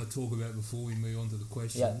that I want to talk about before we move on to the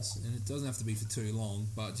questions, and it doesn't have to be for too long,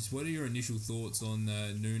 but just what are your initial thoughts on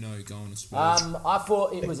Nuno going to Spurs? I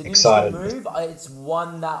thought it was an Excited. interesting move. It's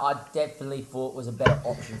one that I definitely thought was a better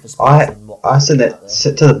option for Spurs than what I said was out there.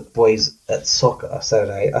 said to the boys at soccer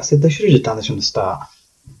Saturday, I said they should have just done this from the start.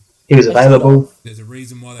 He was They available. should've. There's a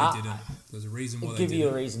reason why they didn't. There's a reason why I'll they give you a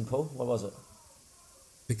didn't. reason, Paul. What was it?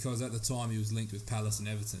 Because at the time he was linked with Palace and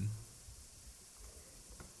Everton.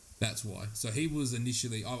 That's why. So he was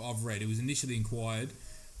initially, I've read, it was initially inquired,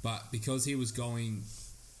 but because he was going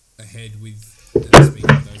ahead with speaking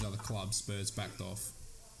of those other clubs, Spurs backed off.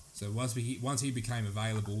 So once he became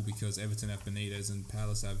available, because Everton have Benitez and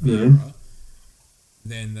Palace have Vieira,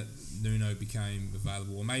 then that Nuno became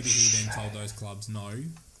available. Or maybe he then told those clubs no,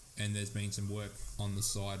 and there's been some work on the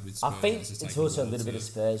side with Spurs. I think that's just it's taken also a while little bit to- of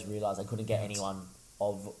Spurs realised they couldn't get anyone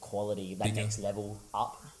of quality, that Bigger. next level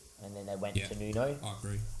up, and then they went Yeah. to Nuno. I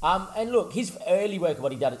agree. And look, his early work of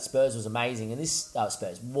what he did at Spurs was amazing, and this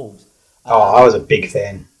Wolves. I was a big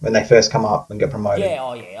fan when they first come up and got promoted.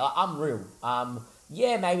 I'm real.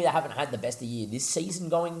 Yeah, maybe they haven't had the best of year this season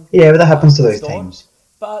going. Yeah, but that happens to those Storm. teams.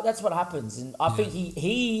 But that's what happens, and I think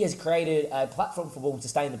he has created a platform for Wolves to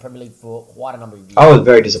stay in the Premier League for quite a number of years. I was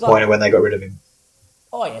very disappointed when they got rid of him.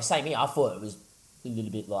 Oh yeah, same here. I thought it was a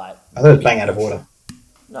little bit like I thought it was bang out of order.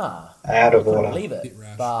 nah, Out of I couldn't order. believe it. Bit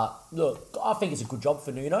rash. But look, I think it's a good job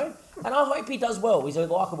for Nuno, and I hope he does well. He's a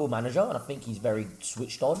likeable manager, and I think he's very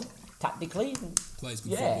switched on tactically. Plays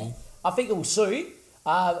good Yeah, football. I think it will suit.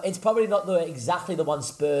 It's probably not exactly the one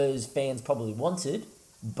Spurs fans probably wanted,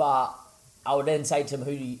 but I would then say to him,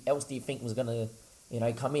 who else do you think was going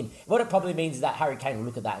to, come in? What it probably means is that Harry Kane will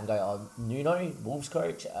look at that and go, "Oh, Nuno, Wolves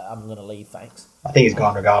coach, I'm going to leave, thanks." I think he's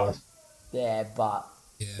gone regardless. Yeah, but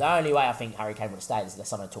Yeah. the only way I think Harry Kane would have stayed is if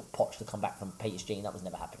someone took Poch to come back from PSG, and that was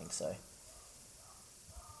never happening. So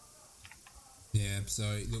Yeah,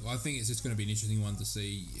 so look, I think it's just going to be an interesting one to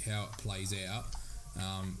see how it plays out,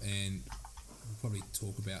 and we'll probably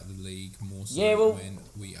talk about the league more so Yeah, well- when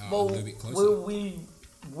we are a little bit closer.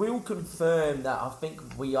 we'll confirm that. I think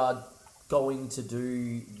we are going to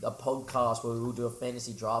do a podcast where we will do a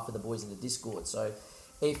fantasy draft for the boys in the Discord. So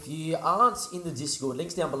if you aren't in the Discord,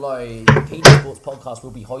 links down below. The PD Sports Podcast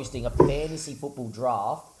will be hosting a fantasy football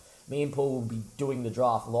draft. Me and Paul will be doing the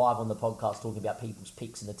draft live on the podcast, talking about people's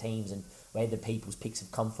picks and the teams and where the people's picks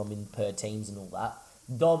have come from in per teams and all that.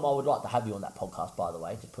 Dom, I would like to have you on that podcast, by the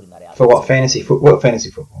way, just putting that out. For what fantasy football? What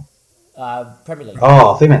fantasy football? Premier League.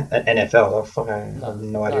 Oh, I think you meant NFL. Oh, fuck, I have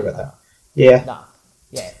no idea about that. Yeah, Nah.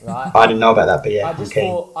 Yeah, right. I didn't know about that, but yeah, I I'm just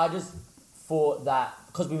keen. thought that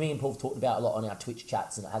because me and Paul have talked about it a lot on our Twitch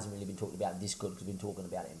chats, and it hasn't really been talked about in Discord because we've been talking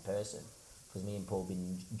about it in person. Because me and Paul have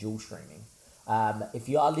been dual streaming. If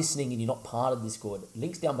you are listening and you're not part of Discord,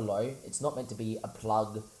 links down below. It's not meant to be a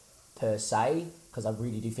plug per se because I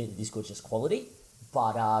really do think the Discord's just quality.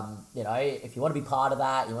 But if you want to be part of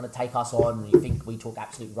that, you want to take us on, and you think we talk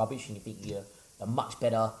absolute rubbish, and you think you're much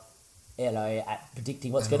better, at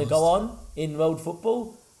predicting what's going to go on in world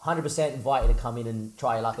football, 100% invite you to come in and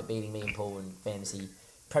try your luck at beating me and Paul in fantasy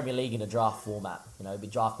Premier League in a draft format. Be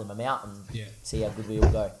drafting them out and see how good we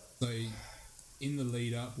all go. So in the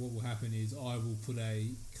lead up, what will happen is I will put a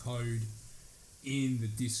code in the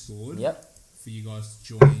Discord Yep. for you guys to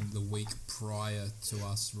join the week prior to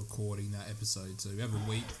us recording that episode. So we have a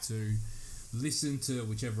week to listen to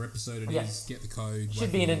whichever episode it is, get the code.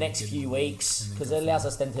 Should be in the next few weeks because it allows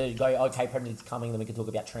us then to go, okay, Premier League's coming, then we can talk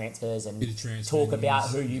about transfers and talk about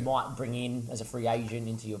who you might bring in as a free agent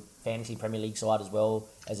into your fantasy Premier League side as well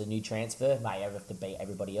as a new transfer. May have to beat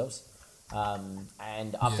everybody else.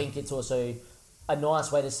 And I think it's also a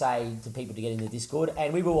nice way to say to people to get in the Discord,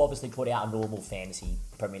 and we will obviously put out a normal fantasy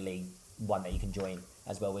Premier League one that you can join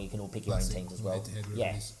as well, where you can all pick your own teams as well.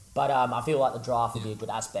 But I feel like the draft will be a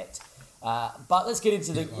good aspect. But let's get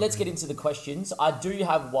into the questions. I do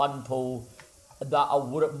have one, Paul, that I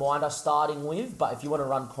wouldn't mind us starting with, but if you want to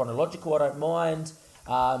run chronological, I don't mind.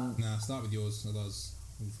 Start with yours.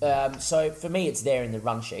 So for me, it's there in the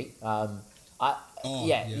run sheet. You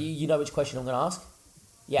know which question I'm going to ask?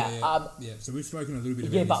 So we've spoken a little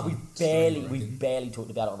bit about it. Yeah, but we've barely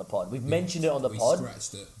talked about it on the pod. We've mentioned it on the pod,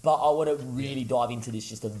 scratched it. But I want to really dive into this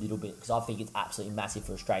just a little bit because I think it's absolutely massive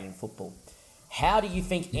for Australian football. How do you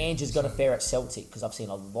think Ange is going to fare at Celtic? Because I've seen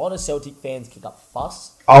a lot of Celtic fans kick up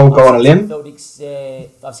fuss. I'll go on a limb.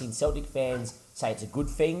 I've seen Celtic fans say it's a good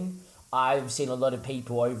thing. I've seen a lot of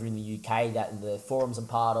people over in the UK that in the forums I'm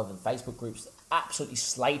part of and Facebook groups absolutely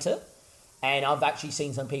slate it. And I've actually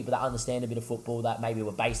seen some people that understand a bit of football that maybe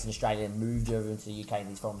were based in Australia and moved over into the UK and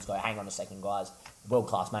these forums go, hang on a second, guys,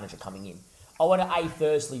 world-class manager coming in. I want to,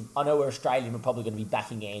 firstly, I know we're Australian, we're probably going to be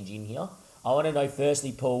backing Ange in here. I want to know,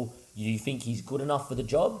 firstly, Paul, do you think he's good enough for the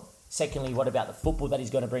job? Secondly, what about the football that he's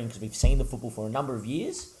going to bring? Because we've seen the football for a number of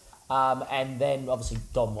years. And then, obviously,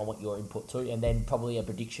 Dom, I want your input too. And then probably a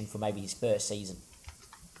prediction for maybe his first season.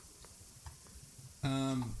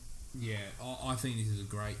 I think this is a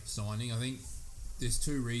great signing. I think there's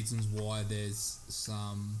two reasons why there's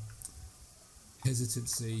some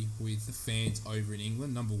hesitancy with the fans over in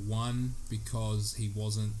England. Number one, because he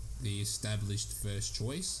wasn't the established first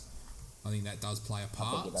choice. I think that does play a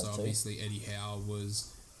part. So obviously Eddie Howe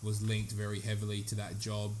was linked very heavily to that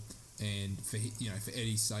job, and for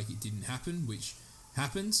Eddie's sake it didn't happen, which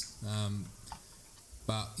happens.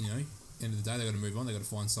 But end of the day they've got to move on. They've got to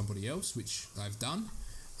find somebody else, which they've done.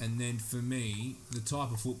 And then for me, the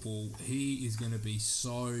type of football, he is going to be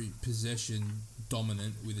so possession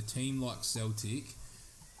dominant with a team like Celtic.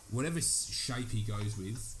 Whatever shape he goes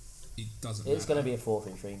with, it doesn't matter. It's going to be a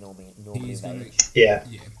 4-3-3 normally. Yeah.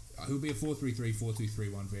 He'll be a 4-3-3,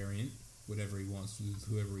 4-2-3-1 variant, whatever he wants with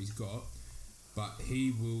whoever he's got. But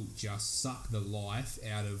he will just suck the life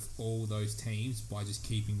out of all those teams by just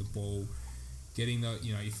keeping the ball, getting the,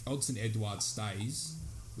 if Odsonne Edouard stays,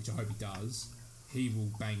 which I hope he does, he will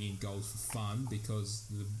bang in goals for fun because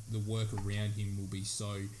the work around him will be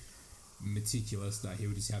so meticulous that he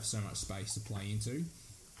will just have so much space to play into.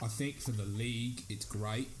 I think for the league, it's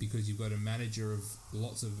great because you've got a manager of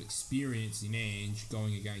lots of experience in Ange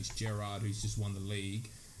going against Gerrard, who's just won the league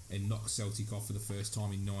and knocked Celtic off for the first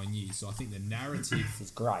time in 9 years. So I think the narrative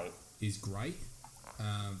is great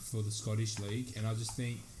for the Scottish League. And I just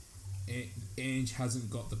think Ange hasn't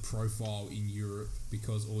got the profile in Europe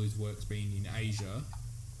because all his work's been in Asia.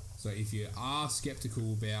 So if you are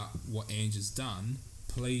sceptical about what Ange has done,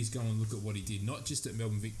 please go and look at what he did, not just at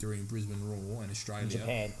Melbourne Victory and Brisbane Roar and Australia.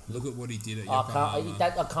 Japan. Look at what he did at Yokohama.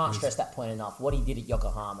 I can't stress that point enough. What he did at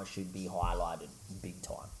Yokohama should be highlighted big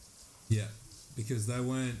time. Yeah, because they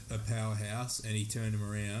weren't a powerhouse and he turned them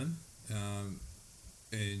around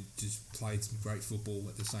and just played some great football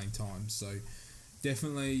at the same time. So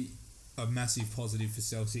definitely a massive positive for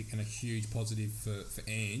Celtic and a huge positive for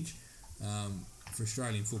Ange. For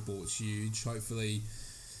Australian football, it's huge. Hopefully,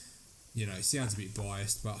 it sounds a bit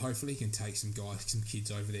biased, but hopefully he can take some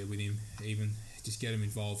kids over there with him, even just get them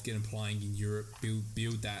involved, get them playing in Europe,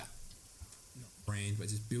 build that, not brand, but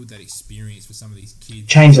just build that experience for some of these kids.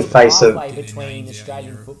 Change the face of between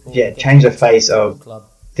Australian football. Yeah, change the face of club.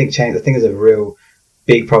 I think is a real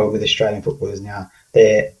big problem with Australian footballers now.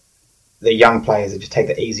 The young players that just take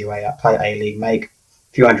the easy way out, play A-League, make a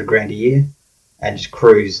few $100,000 a year, and just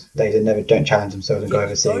cruise. They don't challenge themselves and go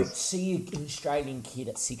overseas. Don't see an Australian kid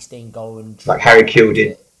at 16 go and like Harry Kewell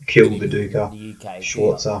did, kill Viduka, the UK,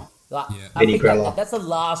 Schwarzer, Vinny Grella. That's the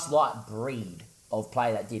last breed of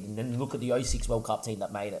player that did. And then look at the 06 World Cup team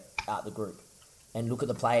that made it out the group, and look at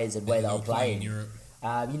the players and where they were playing. In Europe.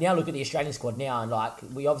 You now look at the Australian squad now, and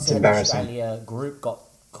we obviously had the Australia group got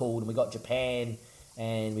called, and we got Japan,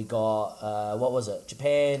 and we got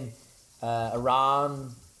Japan,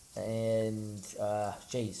 Iran. And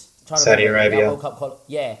Saudi Arabia.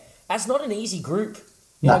 That's not an easy group.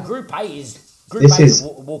 Group A is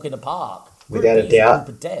a walk in the park. Without a doubt,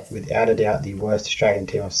 the worst Australian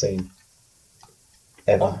team I've seen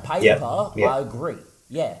ever. On paper, I agree.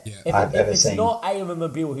 Yeah. Yeah. If, I've if ever it's seen. not Ayman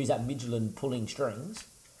Mabil who's at Midland pulling strings,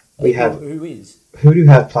 We have- who is? Who do you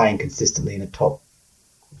have playing consistently in a top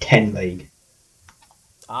 10 league?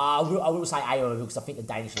 I will say Ayman Mabil because I think the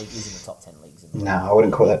Danish league is in the top 10 leagues. In the No, I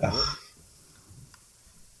wouldn't call that.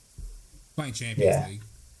 Playing Champions Yeah. League.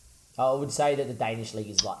 I would say that the Danish league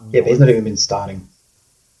is like. Yeah, but he's not even been starting.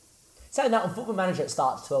 Saying that on Football Manager it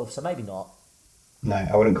starts 12, so maybe not. No,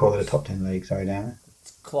 I wouldn't call it a top 10 league. Sorry, Dan.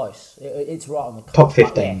 It's close. It's right on the cusp. Top But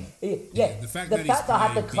 15. Yeah. The fact The that fact he's that I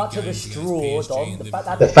had the played clutch big of the games against straw, PSG Dom. and The Liverpool. fact that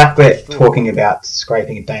I had The the fact clutch we're of the straw. talking about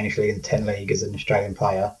scraping a Danish league in 10 league as an Australian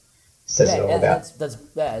player says it all about.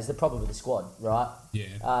 That's the problem with the squad, right? Yeah.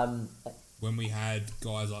 Um, When we had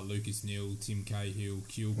guys like Lucas Neal, Tim Cahill,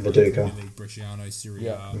 Kiel, Viduka. Premier League, Bresciano,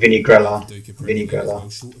 Syria, Yeah. Vinny Grella. Viduka, Vinny Premier League as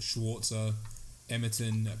Grella. well, Schwarzer,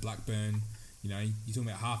 Emerton, Blackburn. You know, you're talking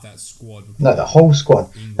about half that squad. were No, the whole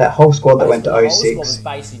squad. England. That whole squad that went to the whole squad was 06.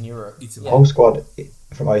 based in Europe. Italy. The whole squad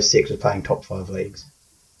from 06 was playing top 5 leagues.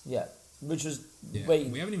 Yeah, which was Yeah. we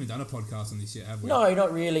We haven't even done a podcast on this yet, have we? no,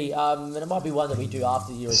 not really. And it might be one that we do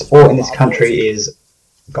after the year. Sport in this country is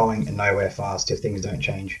going nowhere fast if things don't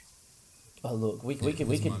change. Oh look, we there's could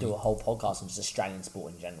do money. a whole podcast on just Australian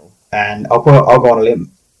sport in general. And I'll go on a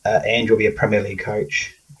limb. Ange will be a Premier League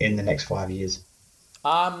coach in the next 5 years.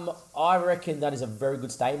 I reckon that is a very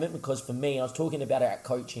good statement because for me, I was talking about it at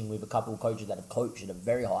coaching with a couple of coaches that have coached at a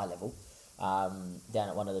very high level down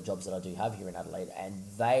at one of the jobs that I do have here in Adelaide, and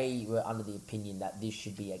they were under the opinion that this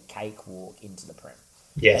should be a cakewalk into the Prem.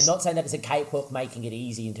 Yes. They're not saying that it's a cakewalk making it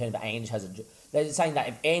easy in terms of Ange has a. They're saying that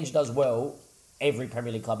if Ange does well, every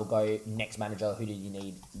Premier League club will go next manager. Who do you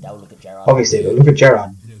need? They'll look at Gerrard. Obviously, but look at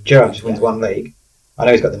Gerrard. Gerrard just wins one league. I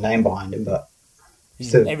know he's got the name behind him, but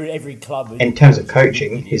still, every club. in terms of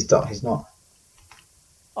coaching, he's not.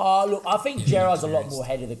 Oh, look, I think Yeah, Gerrard's a lot experienced. more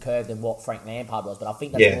ahead of the curve than what Frank Lampard was, but I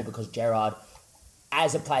think that's Yeah. more because Gerrard,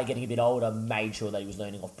 as a player getting a bit older, made sure that he was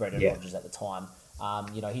learning off Brendan Yeah. Rodgers at the time.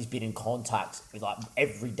 He's been in contact with like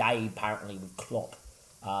every day apparently with Klopp,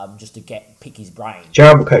 just to pick his brain.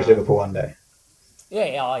 Gerrard will coach Liverpool one day.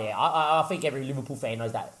 Yeah. I think every Liverpool fan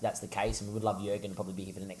knows that that's the case, and we would love Jurgen to probably be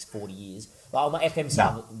here for the next 40 years. But I'm at FM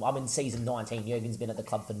side, I'm in season 19. Jurgen's been at the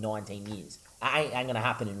club for 19 years. That ain't going to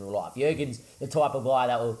happen in real life. Jurgen's the type of guy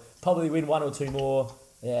that will probably win one or two more,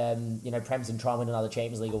 Prems and try and win another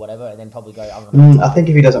Champions League or whatever, and then probably go. I think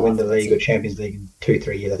if he doesn't win the league or Champions League in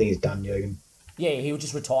 2-3 years, I think he's done, Jurgen. Yeah, he will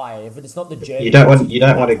just retire. If it's not the journey, You don't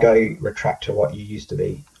want to go retract to what you used to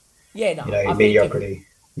be. Yeah, no. I think Mediocrity.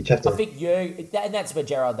 You just have I to. think Jurgen, and that's where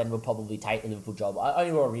Gerrard then will probably take the Liverpool job.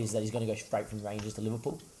 Only worry is that he's going to go straight from Rangers to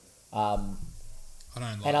Liverpool. I don't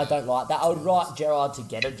like And I don't like that. I would like Gerrard to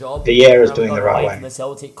get a job. Vieira's And I'm doing the going right away way. From the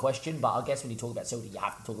Celtic question, but I guess when you talk about Celtic, you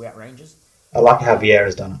have to talk about Rangers. I like how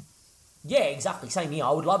Vieira's done it. Yeah, exactly. Same here.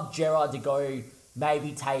 I would love Gerrard to go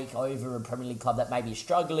maybe take over a Premier League club that maybe is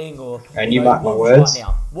struggling or. And you mark my Wolves words. Right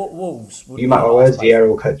now. Wolves. Would You be mark my a nice words. place. Vieira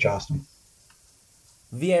will coach Arsenal,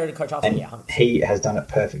 Vieira to coach Arsenal. and Yeah, 100%. he has done it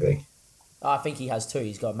perfectly. I think he has too.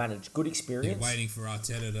 He's got managed good You're experience. waiting for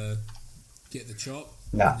Arteta to get the chop.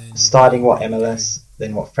 Nah, and then- starting what MLS,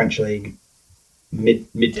 then what French league,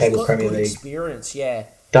 Just mid-table got Premier good League. experience, yeah.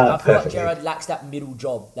 Done it I feel like perfectly. Gerrard lacks that middle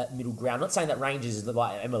job, that middle ground. I'm not saying that Rangers is the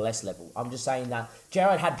right MLS level. I'm just saying that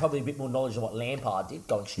Gerrard had probably a bit more knowledge than what Lampard did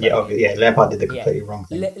going straight. Yeah, in. obviously, yeah. Lampard did the Yeah. completely wrong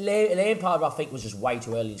thing. Lampard, I think, was just way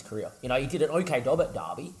too early in his career. He did an okay job at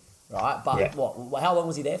Derby, right? But Yeah. how long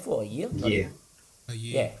was he there for? A year? Not Yeah. even. A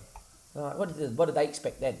year. Yeah. What did they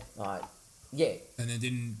expect then? Yeah. And then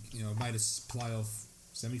didn't, made us playoff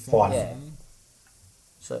semi-final. Final. Yeah.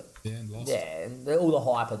 So Yeah, and lost. yeah, and all the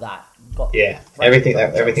hype of that got Yeah, everything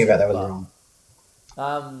about that was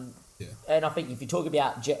wrong. Yeah. And I think if you talk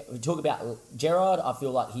about Gerrard, I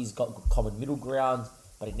feel like he's got common middle ground,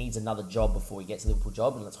 but he needs another job before he gets a Liverpool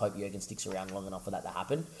job, and let's hope Jurgen sticks around long enough for that to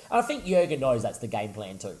happen. And I think Jurgen knows that's the game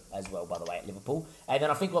plan too, as well, by the way, at Liverpool. And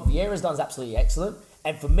then I think what Vieira's done is absolutely excellent,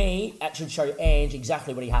 and for me, that should show Ange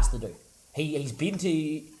exactly what he has to do. He's been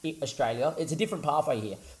to Australia. It's a different pathway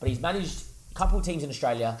here, but he's managed a couple of teams in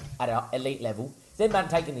Australia at an elite level. Then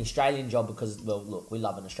taking the Australian job because, well, look, we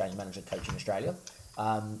love an Australian manager coach in Australia.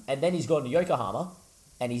 And then he's gone to Yokohama,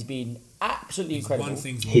 and he's been absolutely incredible. One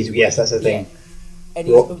thing's Yes, that's the thing. And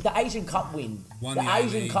Raw- the Asian Cup win. Won The the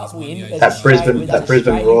Asian A-League, Cup he's won win. the as A-League. That Australia- Brisbane- with that an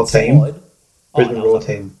Brisbane Australian Raw team. squad. Brisbane no, Raw it's-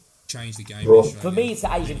 team. changed the game. Raw. in Australia. For me, it's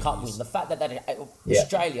the Asian Yeah, Cup it win. is. The fact that Yeah.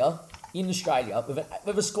 Australia,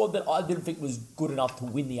 with a squad that I didn't think was good enough to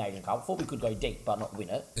win the Asian Cup. I thought we could go deep, but not win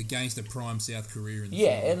it. Against a prime South Korea in the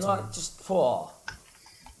Yeah, final and too. like just for.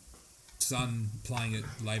 Son playing at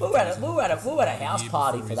We Labour. were at a house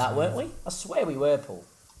party for that, weren't we? I swear we were, Paul.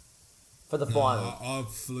 for the No, final. I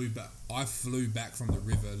flew back. I flew back from the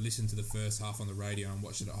river, listened to the first half on the radio, and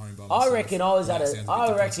watched it at home by I myself. reckon I was That at sounds a. bit I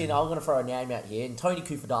depressing. reckon I'm going to throw a name out here. And Tony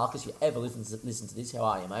Koufadakis, if you ever listen to this, how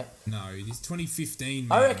are you, mate? No, it is 2015.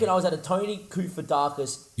 Man. I reckon I was at a Tony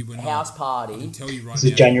Koufadakis You were not. house I party. can tell you right This now.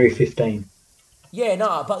 is January 15. Yeah,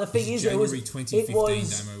 no, but the thing is, it was January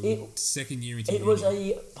 2015, Damo. Second year into it was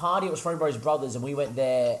uni. a party. It was Thronebros Brothers, and we went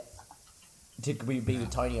there to be with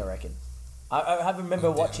Tony. I reckon. I have remember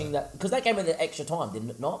Oh, damn watching it. that because that came at the extra time, didn't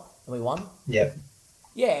it? Not, and we won. Yep.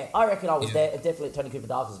 Yeah, I reckon I was Yeah. there. Definitely at Tony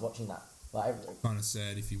Koufadakis watching that. Like, Kind of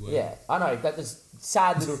sad if you were. yeah, I know that was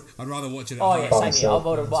sad little. I'd rather watch it at Oh home. yeah, By same here. I myself.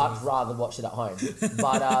 would have much rather watched it at home.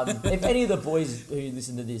 But if any of the boys who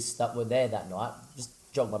listen to this that were there that night, just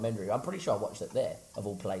jog my memory. I'm pretty sure I watched it there, of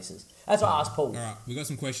all places. That's why I asked Paul. All right, we got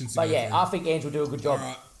some questions. To But go yeah, through. I think Ange will do a good job.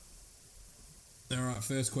 All right.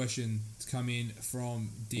 First question to come in from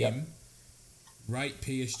Dim. Yep. Rate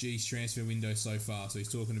PSG's transfer window so far. So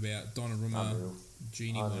he's talking about Donnarumma, Unreal.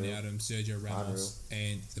 Genie Unreal. Wijnaldum, Sergio Ramos,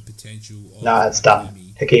 and the potential of No, it's done.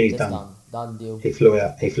 Hakimi. Hakimi's It's done. done deal. He flew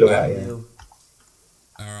out. Yeah. Deal.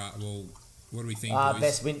 All right. Well, what do we think, boys?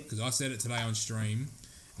 Best win. Because I said it today on stream,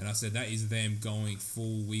 and I said that is them going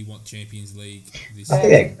full. We want Champions League this I season.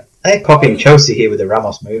 think they're copying Chelsea here with the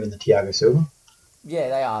Ramos move and the Thiago Silva. Yeah,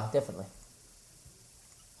 they are definitely.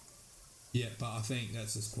 Yeah, but I think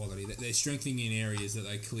that's just quality. They're strengthening in areas that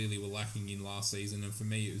they clearly were lacking in last season, and for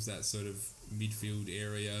me, it was that sort of midfield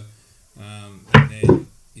area. And then,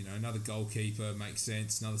 another goalkeeper makes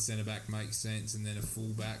sense, another centre back makes sense, and then a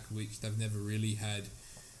fullback, which they've never really had,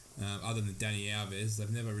 other than Danny Alves, they've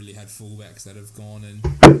never really had fullbacks that have gone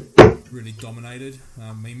and really dominated.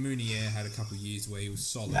 I mean, Mounier had a couple of years where he was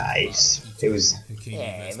solid. Nice. but It was- Hakimi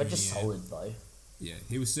Yeah, versus but just Mounier. solid though. Yeah,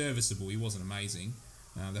 he was serviceable. He wasn't amazing.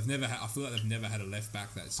 They've never. I feel like they've never had a left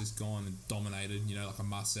back that's just gone and dominated. Like a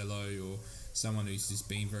Marcelo or someone who's just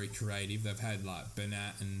been very creative. They've had like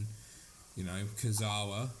Bernat and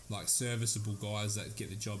Kazawa, like serviceable guys that get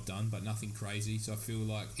the job done, but nothing crazy. So I feel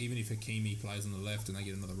like even if Hakimi plays on the left and they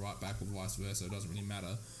get another right back or vice versa, it doesn't really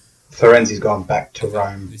matter. Florenzi's gone back to Okay,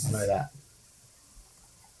 Rome. this I know is- that.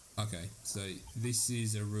 Okay, so this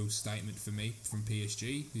is a real statement for me from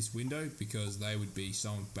PSG this window because they would be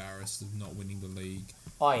so embarrassed of not winning the league.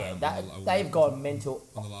 Oh yeah, they've gone mental.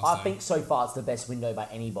 on the last I day. think so far it's the best window by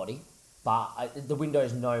anybody, but the window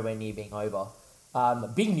is nowhere near being over.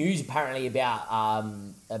 Big news apparently about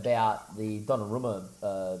the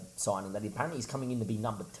Donnarumma signing that apparently he's coming in to be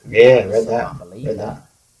number 2. Yeah, read So that. I can't believe Read that.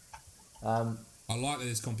 I like that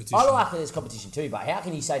there's competition. I like that there's competition too, but how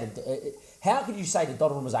can you say to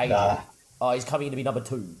Donnarumma's agent, Nah. oh, he's coming in to be number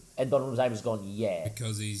 2, and Donnarumma's agent's gone, yeah,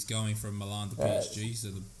 Because he's going from Milan to PSG, so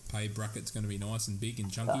the pay bracket's going to be nice and big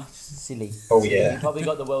and chunky. silly. Oh, Silly. yeah. You probably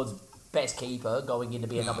got the world's best keeper going in to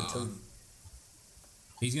be a number 2.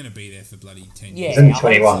 He's going to be there for bloody 10 Yeah, years. He's only I hope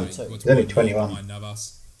 21. so too. What's He's only one year 21. behind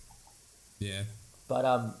Navas. Yeah. But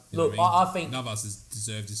You know look, what I think Navas has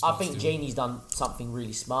deserved his I spot think still. Genie's done something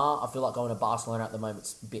really smart. I feel like going to Barcelona at the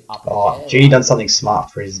moment's a bit up in the Oh, air. Genie done something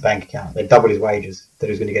smart for his bank account. They doubled his wages that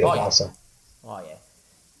he was going to get Oh, at yeah. Barca. Oh yeah.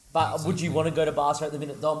 But would you want to go to Barca at the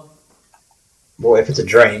minute, Dom? Well, if it's a The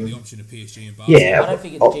dream, option of PSG and Barca. yeah. I don't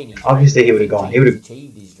think it's Genie's. Obviously, he I would have think gone. He would Genie's have.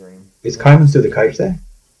 achieved his dream. Is Koeman still the coach there?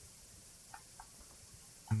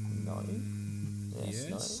 No. Yes,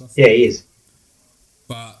 Yes, I think- Yeah, he is.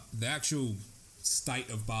 But the actual state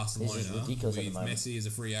of Barcelona ridiculous at the with moment. Messi as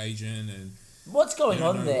a free agent and What's going Yeah,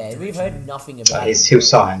 on no there? We've direction. heard nothing about it. He'll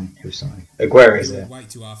sign. He'll sign. Aguero's there. wait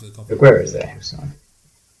till after the Copa Aguero's there. He'll sign.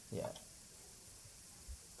 Yeah.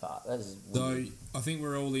 But that is So I think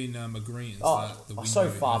we're all in agreement Oh, that the so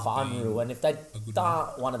window far has for been unreal. And if they a good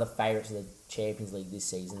aren't one of the favourites of the Champions League this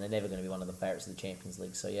season, they're never going to be one of the favourites of the Champions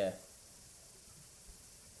League. So yeah.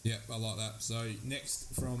 Yeah, I like that. So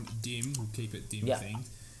next from Dim, we'll keep it Dim Yeah.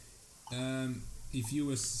 themed. If you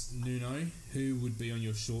were Nuno, who would be on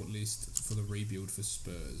your shortlist for the rebuild for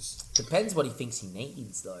Spurs? Depends what he thinks he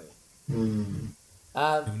needs, though. Hmm.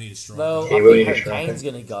 We need a striker. Well, He I will think need a Harry striker. Kane's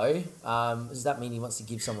going to go. Does that mean he wants to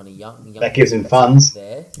give someone a young That gives him funds.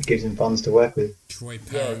 there? It gives him funds to work with. Troy Yeah,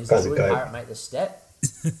 Parrott. does Guys are Troy goat. Parrott make the step?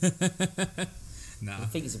 Nah. I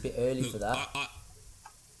think it's a bit early Look, for that.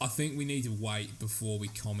 I think we need to wait before we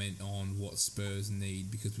comment on what Spurs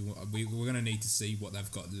need because we're going to need to see what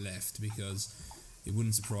they've got left because it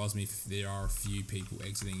wouldn't surprise me if there are a few people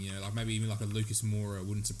exiting. Like maybe even like a Lucas Moura. It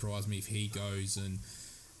wouldn't surprise me if he goes, and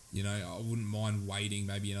I wouldn't mind waiting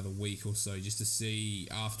maybe another week or so just to see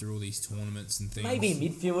after all these tournaments and things. Maybe a where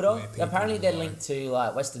midfielder. people Apparently they're lie. linked to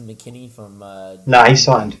like Weston McKinney from. Nah, he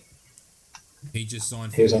signed. He just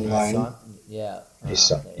signed. He was for on the- loan. Yeah. His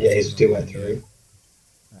still went through.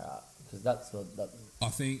 Because that's what. I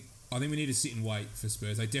think we need to sit and wait for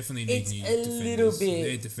Spurs. They definitely need It's new a defenders. little bit-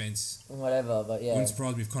 Their defence. Whatever, but yeah. Wouldn't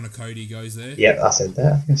surprise me if Connor Cody goes there. Yeah, I said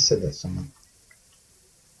that. I think I said that somewhere.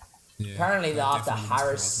 Yeah, Apparently, they're that after definitely wouldn't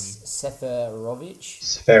Haris Seferovic.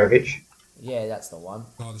 Seferovic. Yeah, that's the one.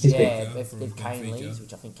 surprise me. Oh, the Yeah, striker if from Kane Benfica. leaves,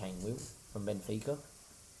 which I think Kane will, from Benfica.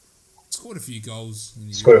 Scored a few goals. In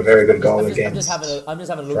the Scored a very good I'm goal just, I'm against just having a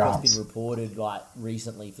look what's France. been reported like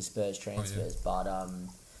recently for Spurs transfers, but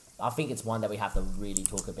I think it's one that we have to really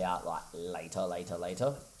talk about like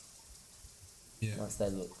later. Yeah. Once they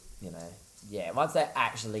look, once they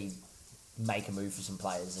actually make a move for some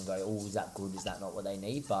players and go, oh, is that good? Is that not what they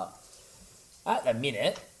need? But at the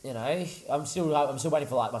minute, I'm still waiting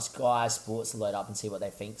for like my Sky Sports to load up and see what they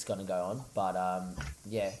think's going to go on. But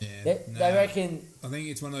they reckon. I think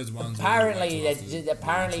it's one of those ones. Apparently, where you wait till after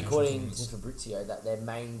apparently, the according tournaments. to Fabrizio, that their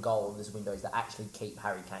main goal of this window is to actually keep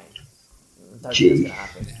Harry Kane. Don't think that's Gee. going to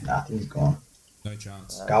happen. Nothing's gone. No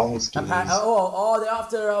chance. Goals. They're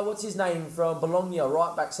after what's his name from Bologna,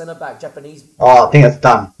 right back, centre back, Japanese. Oh, I think it's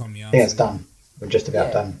done. Tommy I think it's Arce. done. We're just about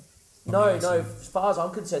Yeah. done. No, Arce. as far as I'm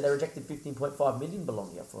concerned, they rejected 15.5 million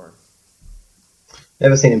Bologna for him.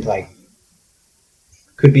 Never seen him play.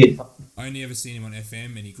 Could be. I only ever seen him on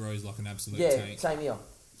FM, and he grows like an absolute Yeah, tank. same here.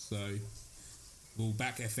 So we'll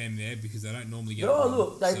back FM there because they don't normally get. But it wrong.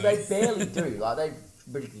 look, they So- barely do. Like they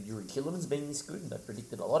predicted Yuri Kilman's being this good. They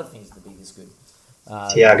predicted a lot of things to be this good.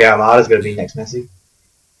 Thiago Almada's going to be next Messi.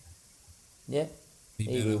 Yeah, He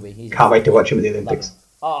he better. will be. He's Can't wait to watch him at the Love Olympics. him.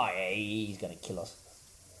 Oh yeah, he's gonna kill us.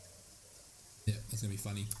 Yeah, that's gonna be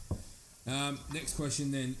funny. Next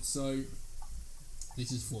question then. So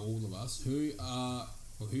this is for all of us.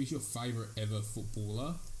 Who's your favourite ever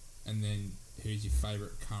footballer, and then who's your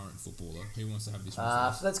favourite current footballer? Who wants to have this one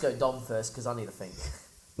first? So let's go Dom first because I need to think.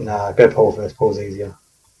 Nah, go Paul first. Paul's easier.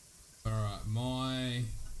 All right, my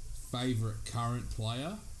favourite current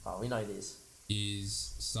player Oh, we know this.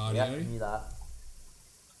 is Yeah, Sadio. knew that.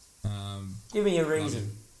 Love Give me a him.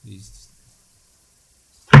 reason. He's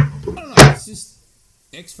I don't know. It's just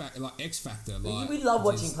X Factor. Like We love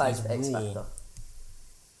watching just- players he's with X raw. Factor.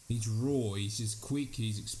 He's raw. He's just quick.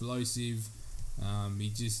 He's explosive.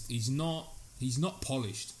 He's not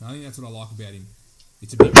polished. I think that's what I like about him.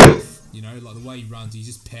 It's a bit rough, like the way he runs. He's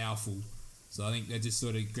just powerful. So I think that just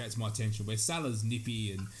sort of grabs my attention. Where Salah's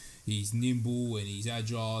nippy and he's nimble and he's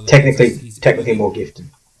agile. Technically elegant. more gifted.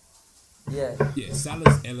 Yeah. Yeah,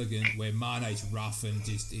 Salah's elegant. Where Mane's rough and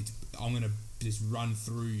I'm gonna just run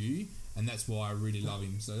through you, and that's why I really love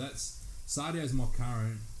him. So that's Sadio's my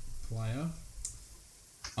current player.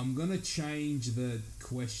 I'm gonna change the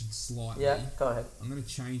question slightly. Yeah, go ahead. I'm gonna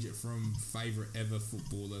change it from favourite ever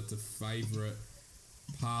footballer to favourite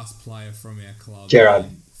past player from our club. Gerrard.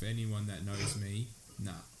 And for anyone that knows me,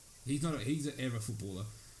 he's not. He's an ever footballer.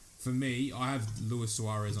 For me, I have Luis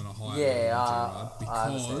Suarez on a higher level than Gerrard I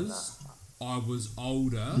understand because I was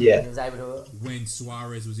older He Yeah. was able to. when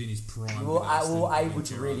Suarez was in his prime. We with were Arsenal able when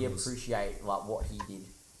to Gerrard really was. appreciate like what he did.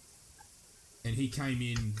 And he came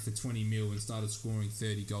in for 20 mil and started scoring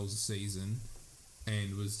 30 goals a season,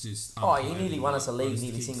 and was just. Oh, he unplayable. nearly won us a I league, just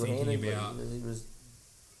nearly keep single-handedly. thinking about- He was.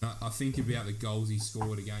 I think about the goals he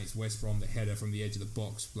scored against West Brom, the header from the edge of the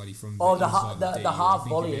box, bloody from Oh, the the inside the D. I half think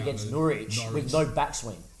volley about against the Norwich with no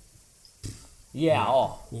backswing. Yeah.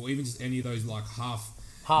 Oh, Or even just any of those like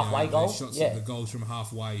halfway those goals. shots, Yeah. the goals from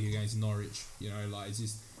halfway against Norwich. It's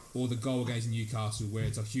just, or the goal against Newcastle where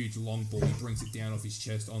it's a huge long ball, he brings it down off his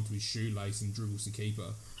chest onto his shoelace and dribbles the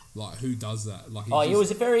keeper. Like, who does that? Like, Oh, it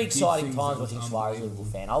was a very did exciting things time that was watching Suarez as a unbelievable.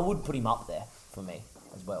 Liverpool fan. I would put him up there for me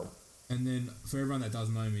as well. And then for everyone that does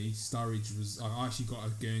know me, Sturridge was. I actually got a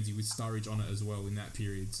Guernsey with Sturridge on it as well in that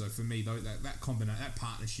period. So for me, though, that combination, that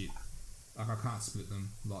partnership, like I can't split them.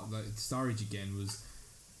 Like Sturridge again was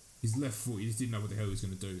his left foot. He just didn't know what the hell he was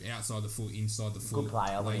going to do. Outside the foot, inside the foot, Good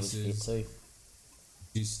player when he was fit laces, too.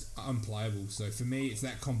 just unplayable. So for me, it's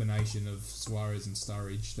that combination of Suarez and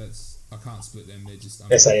Sturridge. I can't split them. They're just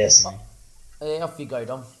SAS. unbelievable to Yeah, off you go,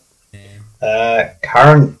 Dom. me. Yeah.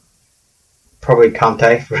 Current, probably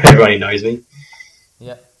Kante for everyone who knows me.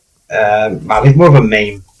 Yeah. He's more of a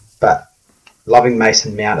meme, but loving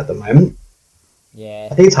Mason Mount at the moment. Yeah.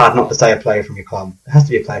 I think it's hard not to say a player from your club. It has to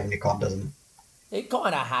be a player from your club, doesn't it? It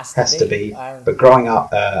kind of Has to be. Um, But growing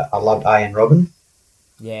up, I loved Ian Robin.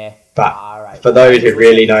 yeah. But Alright. for those who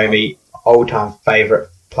really know me, all-time favourite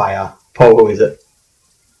player. Paul, who is it?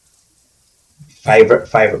 Favourite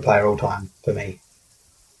player all time for me.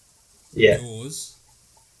 Yeah. Yours.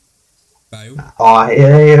 Bale. Oh,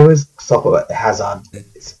 yeah, it was Soccer Hazard.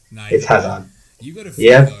 No, It's Hazard. You got to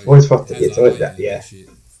Yeah, though, always fucked it. Hazard, It's always that, yeah. shit.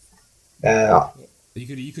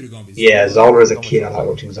 You could have gone with Yeah, Zola. Zola as a kid, I like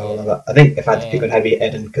watching Zola. But I think if I had to pick, it'd be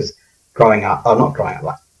Eden because growing up, not growing up,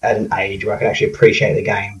 like at an age where I could actually appreciate the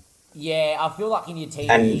game Yeah, I feel like in your team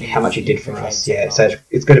and how much he did for appreciate us. it Yeah, so so much.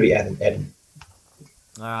 it's got to be Eden.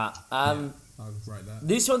 Alright. I'll write that.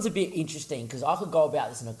 This one's a bit interesting because I could go about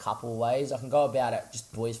this in a couple of ways. I can go about it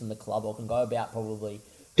just boys from the club, or I can go about probably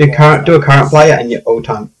Do a current player and your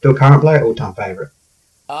all-time favourite.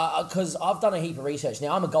 Because I've done a heap of research.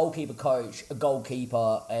 Now, I'm a goalkeeper coach, a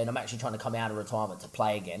goalkeeper, and I'm actually trying to come out of retirement to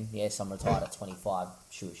play again. Yes, I'm retired at 25.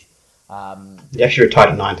 Shush. You actually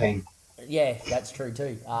retired at 19. Yeah, that's true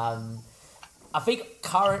too. I think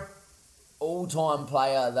current all-time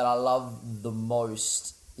player that I love the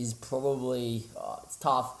most is probably... it's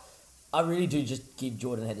tough. I really do just give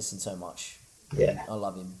Jordan Henderson so much. Yeah. I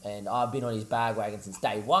love him. And I've been on his bandwagon since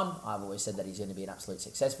day one. I've always said that he's going to be an absolute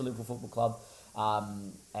success for Liverpool Football Club.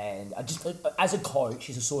 And I just, as a coach,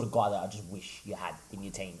 he's the sort of guy that I just wish you had in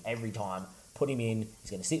your team every time. Put him in, he's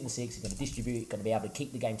going to sit in the six, he's going to distribute, going to be able to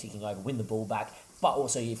keep the game ticking over, win the ball back, but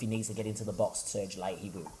also if he needs to get into the box to surge late, he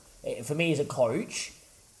will. For me as a coach,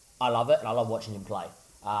 I love it, and I love watching him play.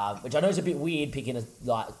 Which I know is a bit weird picking a,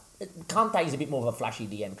 like, Kante is a bit more of a flashy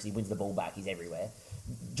DM because he wins the ball back, he's everywhere.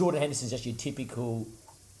 Jordan Henderson's just your typical,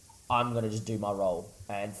 I'm going to just do my role.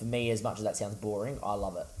 And for me, as much as that sounds boring, I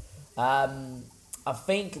love it. I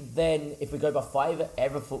think then, if we go by favourite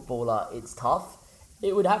ever footballer, it's tough.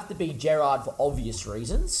 It would have to be Gerrard for obvious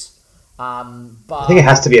reasons. But I think it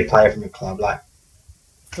has to be a player from your club. Like,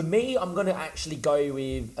 for me, I'm going to actually go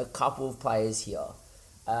with a couple of players here.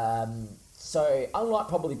 So, unlike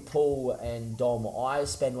probably Paul and Dom, I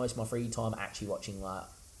spend most of my free time actually watching like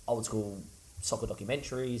old school soccer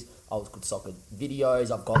documentaries, old school soccer videos.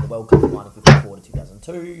 I've got the World Cup of 1954 to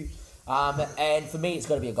 2002. And for me, it's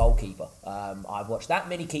got to be a goalkeeper. I've watched that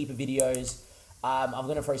many keeper videos. I'm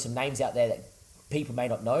going to throw some names out there that people may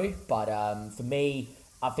not know, but for me,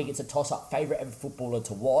 I think it's a toss-up favourite ever footballer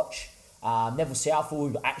to watch. Neville Southall,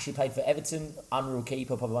 who actually played for Everton, unreal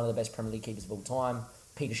keeper, probably one of the best Premier League keepers of all time.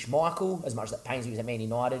 Peter Schmeichel, as much as that pains me, he was at Man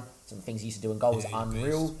United. Some of the things he used to do in goal was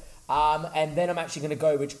unreal. And then I'm actually going to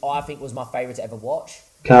go, which I think was my favourite to ever watch.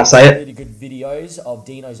 can I say it? Really good videos of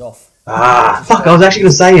Dino Zoff. Fuck! I was actually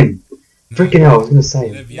going to say him. Freaking hell! I was going to say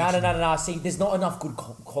him. No. See, there's not enough good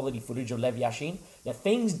quality footage of Lev Yashin. The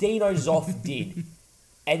things Dino Zoff did,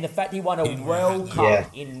 and the fact he won a World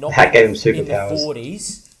Cup in not That gave him in the superpowers.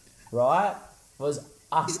 40s, right, was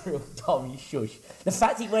unreal. Tom, you shush. The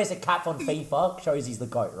fact he wears a cap on FIFA shows he's the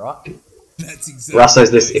GOAT, right? That's exactly.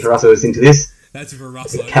 Russo's this. If Russo listening to this, That's for the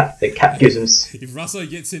Russo. cap gives him. If Russo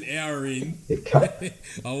gets an hour in, The cap,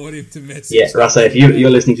 I want him to message. yeah, Russo. If you're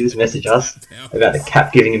listening to this, message us about the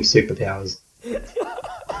cap giving him superpowers.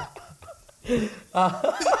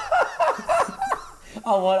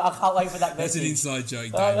 I can't wait for that That's an message. inside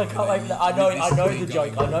joke. I Damon, can't wait for that. I know the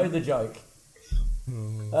joke. I know the joke.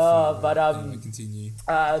 Continue.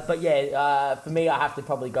 But yeah, for me, I have to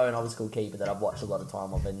probably go an old school keeper that I've watched a lot of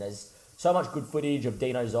time of, and there's so much good footage of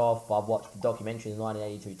Dino Zoff. I've watched the documentary of the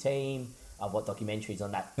 1982 team. I've watched documentaries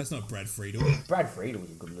on that. That's not Brad Friedel. Brad Friedel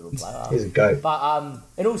was a good little player. He's a goat. But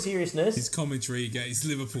in all seriousness, His commentary against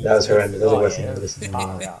Liverpool. That was horrendous. That was the worst thing yeah, I've ever listened to.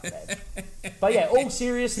 far out, man. But yeah, all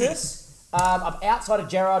seriousness, I'm outside of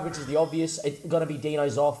Gerrard, which is the obvious. It's going to be Dino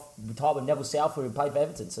Zoff, retired with Neville Southall, who played for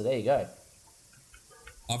Everton. So there you go.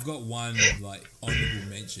 I've got one like honourable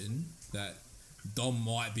mention that Dom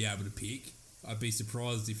might be able to pick. I'd be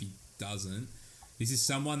surprised if he doesn't. This is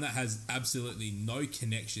someone that has absolutely no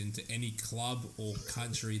connection to any club or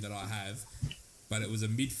country that I have, but it was a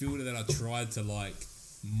midfielder that I tried to like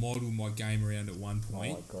model my game around at one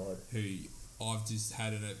point. Oh my God. Who I've just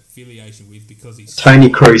had an affiliation with because he's Tony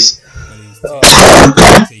Cruz. but he's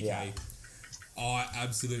TK. Yeah. I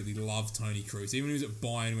absolutely love Tony Cruz. Even when he was at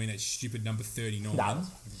Bayern wearing that stupid number 39. That's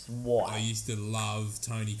just why. I used to love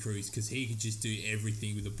Tony Cruz because he could just do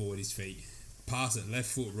everything with the ball at his feet. Pass it, left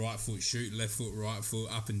foot, right foot, shoot, left foot, right foot,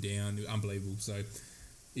 up and down. Unbelievable. So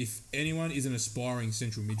if anyone is an aspiring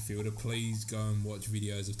central midfielder, please go and watch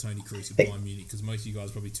videos of Tony Cruz at Bayern Munich because most of you guys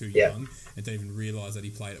are probably too young and don't even realise that he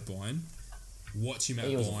played at Bayern. Watch him at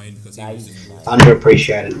He was Bayern because amazing, he was mate.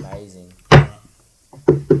 Underappreciated. Amazing.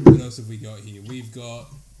 What else have we got here? We've got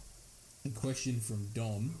a question from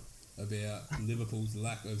Dom about Liverpool's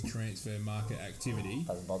lack of transfer market activity.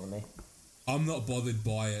 Doesn't bother me. I'm not bothered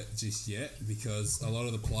by it just yet because a lot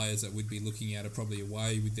of the players that we'd be looking at are probably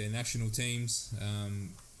away with their national teams.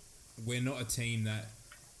 We're not a team that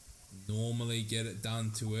normally get it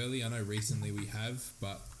done too early. I know recently we have,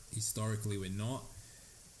 but historically we're not.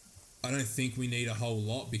 I don't think we need a whole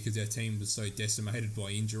lot because our team was so decimated by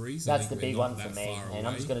injuries. That's I the think big we're one not for that me. far And I'm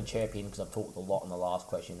away. just going to chirp in because I've talked a lot in the last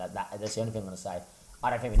question. That's the only thing I'm going to say. I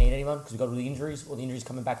don't think we need anyone because we've got all the injuries. All the injuries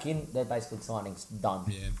coming back in. They're basically signings done.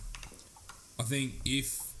 Yeah. I think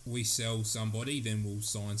if we sell somebody, then we'll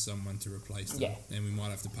sign someone to replace them. Yeah. And we might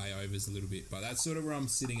have to pay overs a little bit. But that's sort of where I'm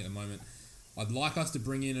sitting at the moment. I'd like us to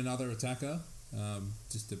bring in another attacker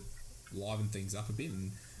just to liven things up a bit.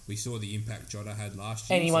 And we saw the impact Jota had last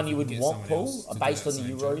year. Anyone so if you we would can get want, someone Paul, else to do based that on the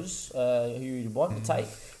same job. Euros, who you'd want to take?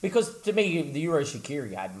 Because to me, the Euros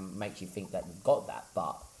Shaqiri had makes you think that you've got that.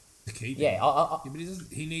 But To keep yeah, him. But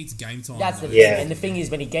he needs game time. that's the though. thing. Yeah. And the thing is,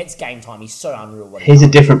 when he gets game time, he's so unreal. What He's a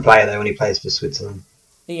does. different player though when he plays for Switzerland.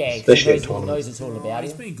 Yeah, 'cause especially he at knows, he tournaments. knows it's all about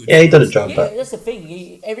He's him. been good. Yeah, he for did a us. job, Yeah, but that's the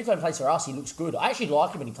thing. Every time he plays for us, he looks good. I actually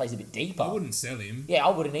like him when he plays a bit deeper. I wouldn't sell him. Yeah, I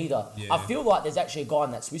wouldn't either. Yeah. I feel like there's actually a guy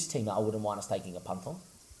in that Swiss team that I wouldn't mind us taking a punt on.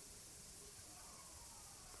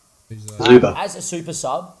 He's, Zuba. As a super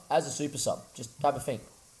sub, just have a think.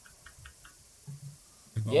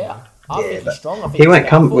 Yeah, I Yeah, think but he's strong. I think he he's won't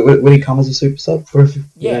come. powerful. Will he come as a super sub? For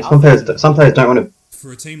Yeah, some I players don't want to.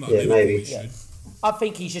 For a team like Yeah, Liverpool, maybe. he should. I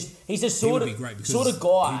think he's the He sort would be great of because sort of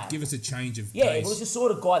guy. he'd give us a change of Yeah, pace. but he's the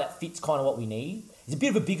sort of guy that fits kind of what we need. He's a bit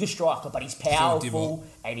of a bigger striker, but he's powerful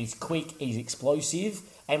and he's quick. He's explosive.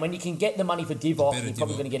 And when you can get the money for Divock, better you're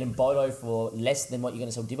probably Divock. going to get him Bodo for less than what you're going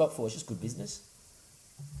to sell Divock for. It's just good business.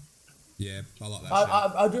 Yeah, I like that.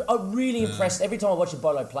 shout. I'm really impressed. Every time I watch a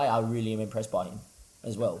Bodo play, I really am impressed by him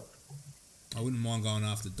as well. I wouldn't mind going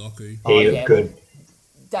after Doku. He looked yeah, good.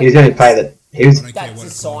 That- He was the only player that he was. I don't care That's what a it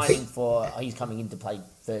costs. signing for. He's coming in to play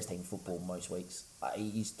first team football most weeks.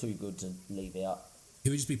 He's too good to leave out. He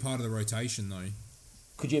would just be part of the rotation, though.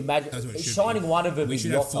 Could you imagine That's what it should signing be. one of them We in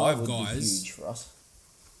should have Jota 5 would be guys. huge for us.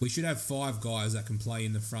 We should have 5 guys that can play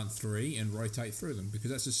in the front 3 and rotate through them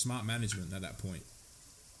because that's just smart management at that point.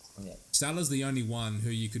 Yeah. Salah's the only one who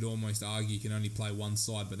you could almost argue can only play one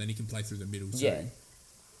side, but then he can play through the middle too. Yeah.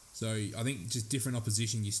 So I think just different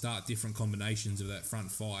opposition, you start different combinations of that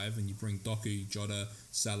front 5, and you bring Doku, Jota,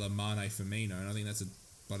 Salah, Mane, Firmino, and I think that's a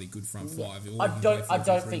bloody good front 5. All I can don't. play I 4-3-1,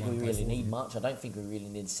 don't think we play really 4-4. need much. I don't think we really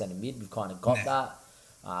need centre mid. We've kind of got Nah. that.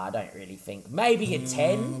 I don't really think maybe a I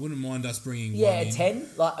 10. wouldn't mind us bringing Yeah, one a in. 10.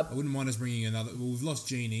 Like, I wouldn't mind us bringing another. Well, we've lost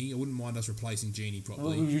Genie. I wouldn't mind us replacing Genie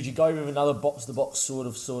properly. would you go with another box to box sort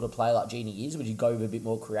of player like Genie is? Would you go with a bit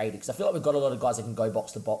more creative? Because I feel like we've got a lot of guys that can go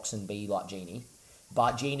box to box and be like Genie.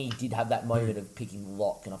 But Genie did have that moment of picking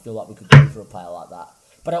lock, and I feel like we could go for a player like that.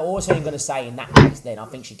 But I also am going to say in that case, then I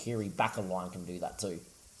think Shaqiri back of line can do that too.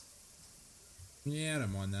 Yeah, I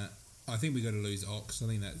don't mind that. I think we got to lose Ox. I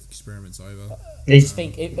think that experiment's over. I just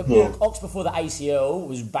think Yeah. Ox before the ACL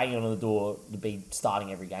was banging on the door to be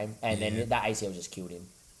starting every game, and Yeah. then that ACL just killed him.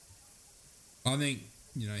 I think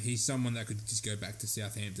he's someone that could just go back to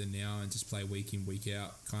Southampton now and just play week in week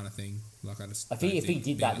out kind of thing. Like If he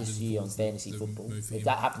did that this year on fantasy the football, move for if him.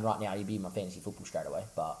 that happened right now, he'd be in my fantasy football straight away.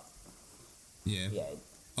 But Yeah. yeah,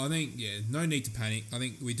 I think no need to panic. I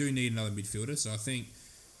think we do need another midfielder. So I think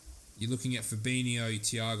you're looking at Fabinho,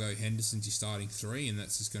 Thiago, Henderson's your starting 3, and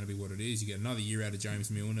that's just going to be what it is. You get another year out of James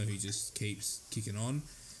Milner, who just keeps kicking on.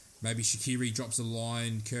 Maybe Shaqiri drops a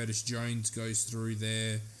line, Curtis Jones goes through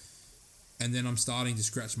there, and then I'm starting to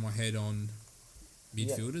scratch my head on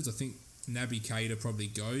midfielders. I think Naby Keita probably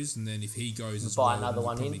goes, and then if he goes as buy well, another then we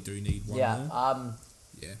one probably in. do need one yeah. more.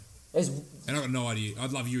 Yeah, There's and I've got no idea.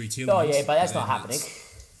 I'd love Yuri Tielemans. oh yeah, but that's not then happening.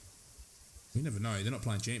 We never know. They're not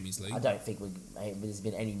playing Champions League. I don't think there's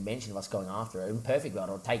been any mention of us going after him. Perfect world,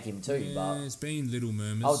 I'd take him too. But It's been little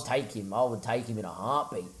murmurs. I would take him. I would take him in a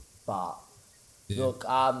heartbeat. But Yeah. look, But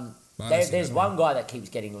I don't see there's that one guy that keeps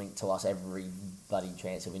getting linked to us every bloody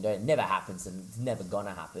transfer window. It never happens, and it's never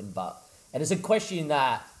gonna happen. And it's a question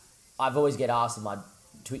that I've always get asked in my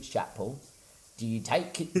Twitch chat, Paul. Do you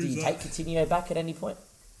take Coutinho back at any point?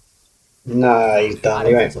 No, he's done.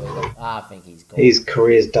 He won't. I think he's gone. His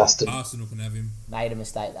career's dusted. Arsenal can have him. Made a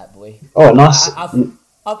mistake, that boy. Oh, nice. By the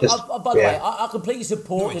way, I completely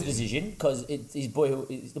support the decision because it's the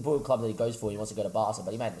boyhood club that he goes for. He wants to go to Barca,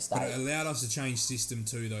 but he made a But mistake. it allowed us to change system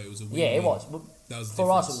too, though. It was a win. Yeah, it was. That was the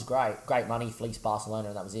For us, it difference. was great money, fleeced Barcelona,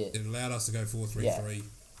 and that was it. It allowed us to go 4-3-3.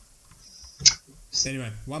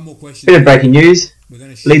 Anyway, one more question. Bit of breaking news. We're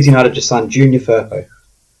going Leeds United just signed Junior Firpo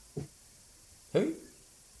Who?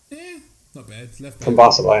 Yeah, not bad. Left back. from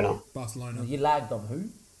Barcelona. Barcelona. You lagged on who?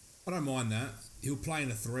 I don't mind that. He'll play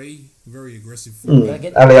in a 3. Very aggressive. Mm. Can I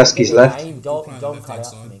get Alioski's get left. his name? He'll Don't play on cut the it left-hand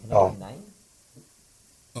out for me. side. Can I get his name?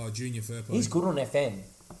 Oh, Junior Firpo. He's good on FM.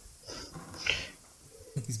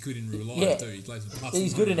 he's good in real life Yeah. too. He plays with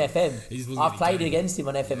He's good in FM. He just wasn't I've getting played carried. against him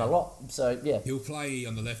on FM a lot. So, yeah. He'll play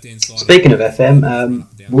on the left-hand side. Speaking of the FM, run up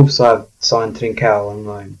and down. Wolves have signed Trincao on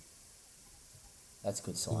loan. That's a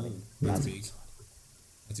good signing. That's big.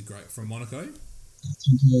 That's a great... From Monaco?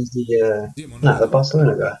 Trincao is the Is it no, Monaco? the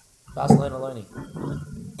Barcelona guy. Barcelona Loney.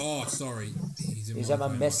 Oh, sorry. He's in He was at my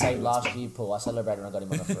Monaco. mess last year, Paul. I celebrated when I got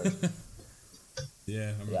him on a free. Yeah,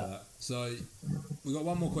 I remember Yeah. that. So, we've got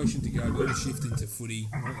one more question to go. We're going to shift into footy.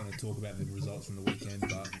 I'm not going to talk about the results from the weekend,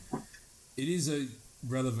 but it is a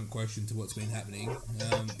relevant question to what's been happening.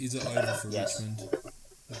 Is it over for Yes. Richmond?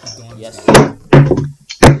 The Dynasty?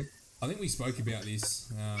 Yes. I think we spoke about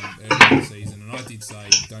this earlier in the season, and I did say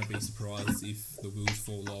don't be surprised if the wheels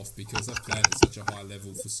fall off because they've played at such a high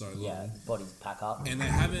level for so long. Yeah, bodies pack up. And they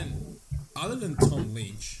haven't, other than Tom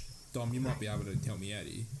Lynch, Dom, you might be able to help me out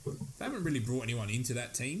here. They haven't really brought anyone into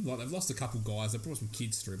that team. Like they've lost a couple guys, they've brought some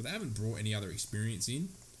kids through, but they haven't brought any other experience in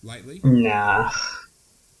lately. Nah.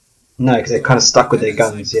 No, because they're kind of stuck with their They've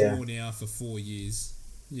had the guns, same yeah. core now for 4 years.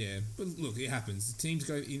 Yeah, but look, it happens. The teams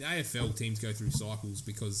go in AFL. Teams go through cycles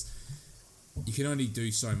because you can only do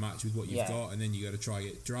so much with what you've Yeah. got, and then you got to try to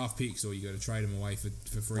get draft picks or you got to trade them away for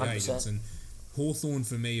free 100%. agents. And Hawthorn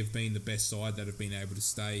for me have been the best side that have been able to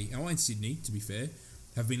stay. And Sydney, to be fair,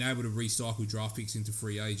 have been able to recycle draft picks into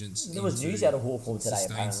free agents. There was into news out of Hawthorn today,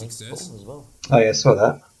 sustained apparently. success. Paul, as well. Oh, yeah, I saw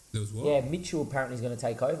that. There was what? Yeah, Mitchell apparently is going to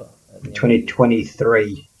take over. at the end.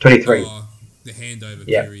 2023. 23. Oh, the handover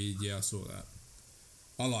Yeah. period. Yeah, I saw that.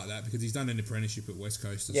 I like that because he's done an apprenticeship at West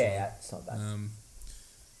Coast as Yeah, well. that's not bad.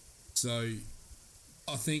 So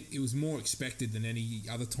I think it was more expected than any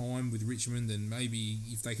other time with Richmond, and maybe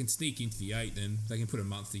if they can sneak into the 8, then they can put a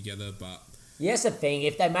month together. But Yeah, that's the thing.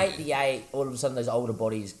 If they make the 8, all of a sudden those older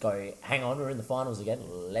bodies go, hang on, we're in the finals again,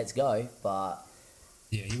 let's go. But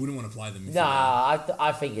yeah, you wouldn't want to play them. If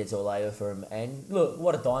I think it's all over for them. And look,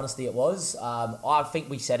 what a dynasty it was. I think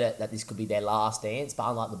we said it that this could be their last dance, but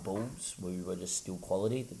unlike the Bulls, we were just still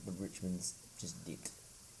quality. The Richmonds just dipped.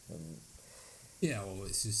 And yeah, well,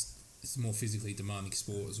 it's a more physically demanding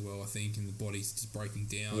sport as well, I think, and the body's just breaking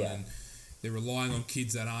down, Yeah. and they're relying on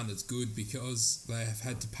kids that aren't as good because they have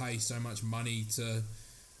had to pay so much money to,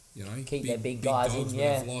 Keep their big guys in, but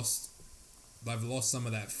yeah. They've lost some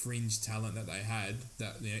of that fringe talent that they had.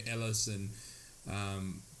 That Ellis and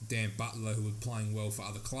Dan Butler, who are playing well for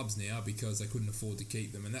other clubs now because they couldn't afford to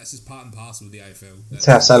keep them, and that's just part and parcel of the AFL. That's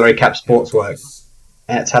how salary cap sports how it work. goes.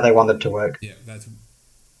 And it's how they want it to work. Yeah,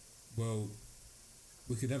 well,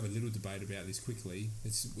 we could have a little debate about this quickly.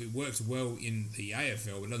 It works well in the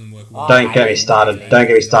AFL, but it doesn't work well. Don't get me started. Don't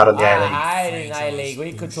get me started on the A-League. I hate an A-League.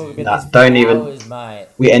 We could talk about Nah, this for don't even- hours, mate.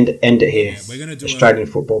 We end it here. Yeah, we're gonna do Australian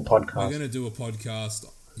football We're podcast. going to do a podcast.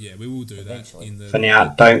 Yeah, we will do Eventually. that in the. For now,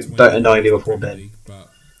 don't annoy me before Premier bed. League, but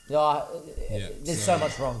Yeah, Yeah, there's so- so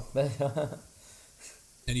much wrong.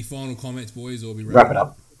 any final comments, boys, or we Wrap it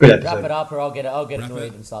up. Good Wrap episode. it up, or I'll get Wrap annoyed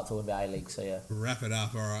it. and start talking about A-League. So yeah. Wrap it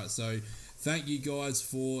up. All right. So, thank you guys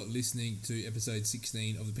for listening to episode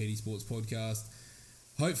 16 of the PD Sports Podcast.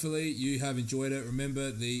 Hopefully, you have enjoyed it.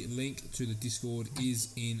 Remember, the link to the Discord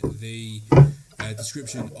is in the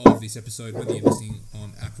description of this episode, whether you're listening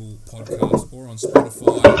on Apple Podcasts or on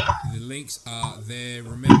Spotify. The links are there.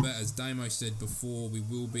 Remember, as Damo said before, we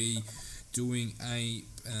will be doing a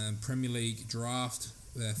Premier League draft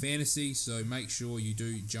fantasy, so make sure you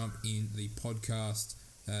do jump in the podcast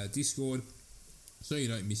Discord so you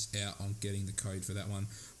don't miss out on getting the code for that one.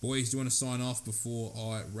 Boys, do you want to sign off before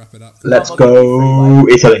I wrap it up? Let's I'm not gonna be go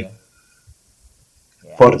free, Italy.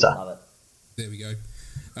 Yeah, Forza. love it. There we go.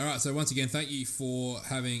 All right, so once again, thank you for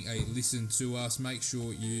having a listen to us. Make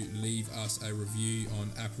sure you leave us a review on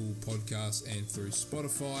Apple Podcasts and through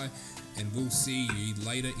Spotify, and we'll see you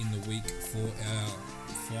later in the week for our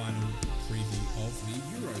final preview of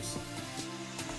the Euros.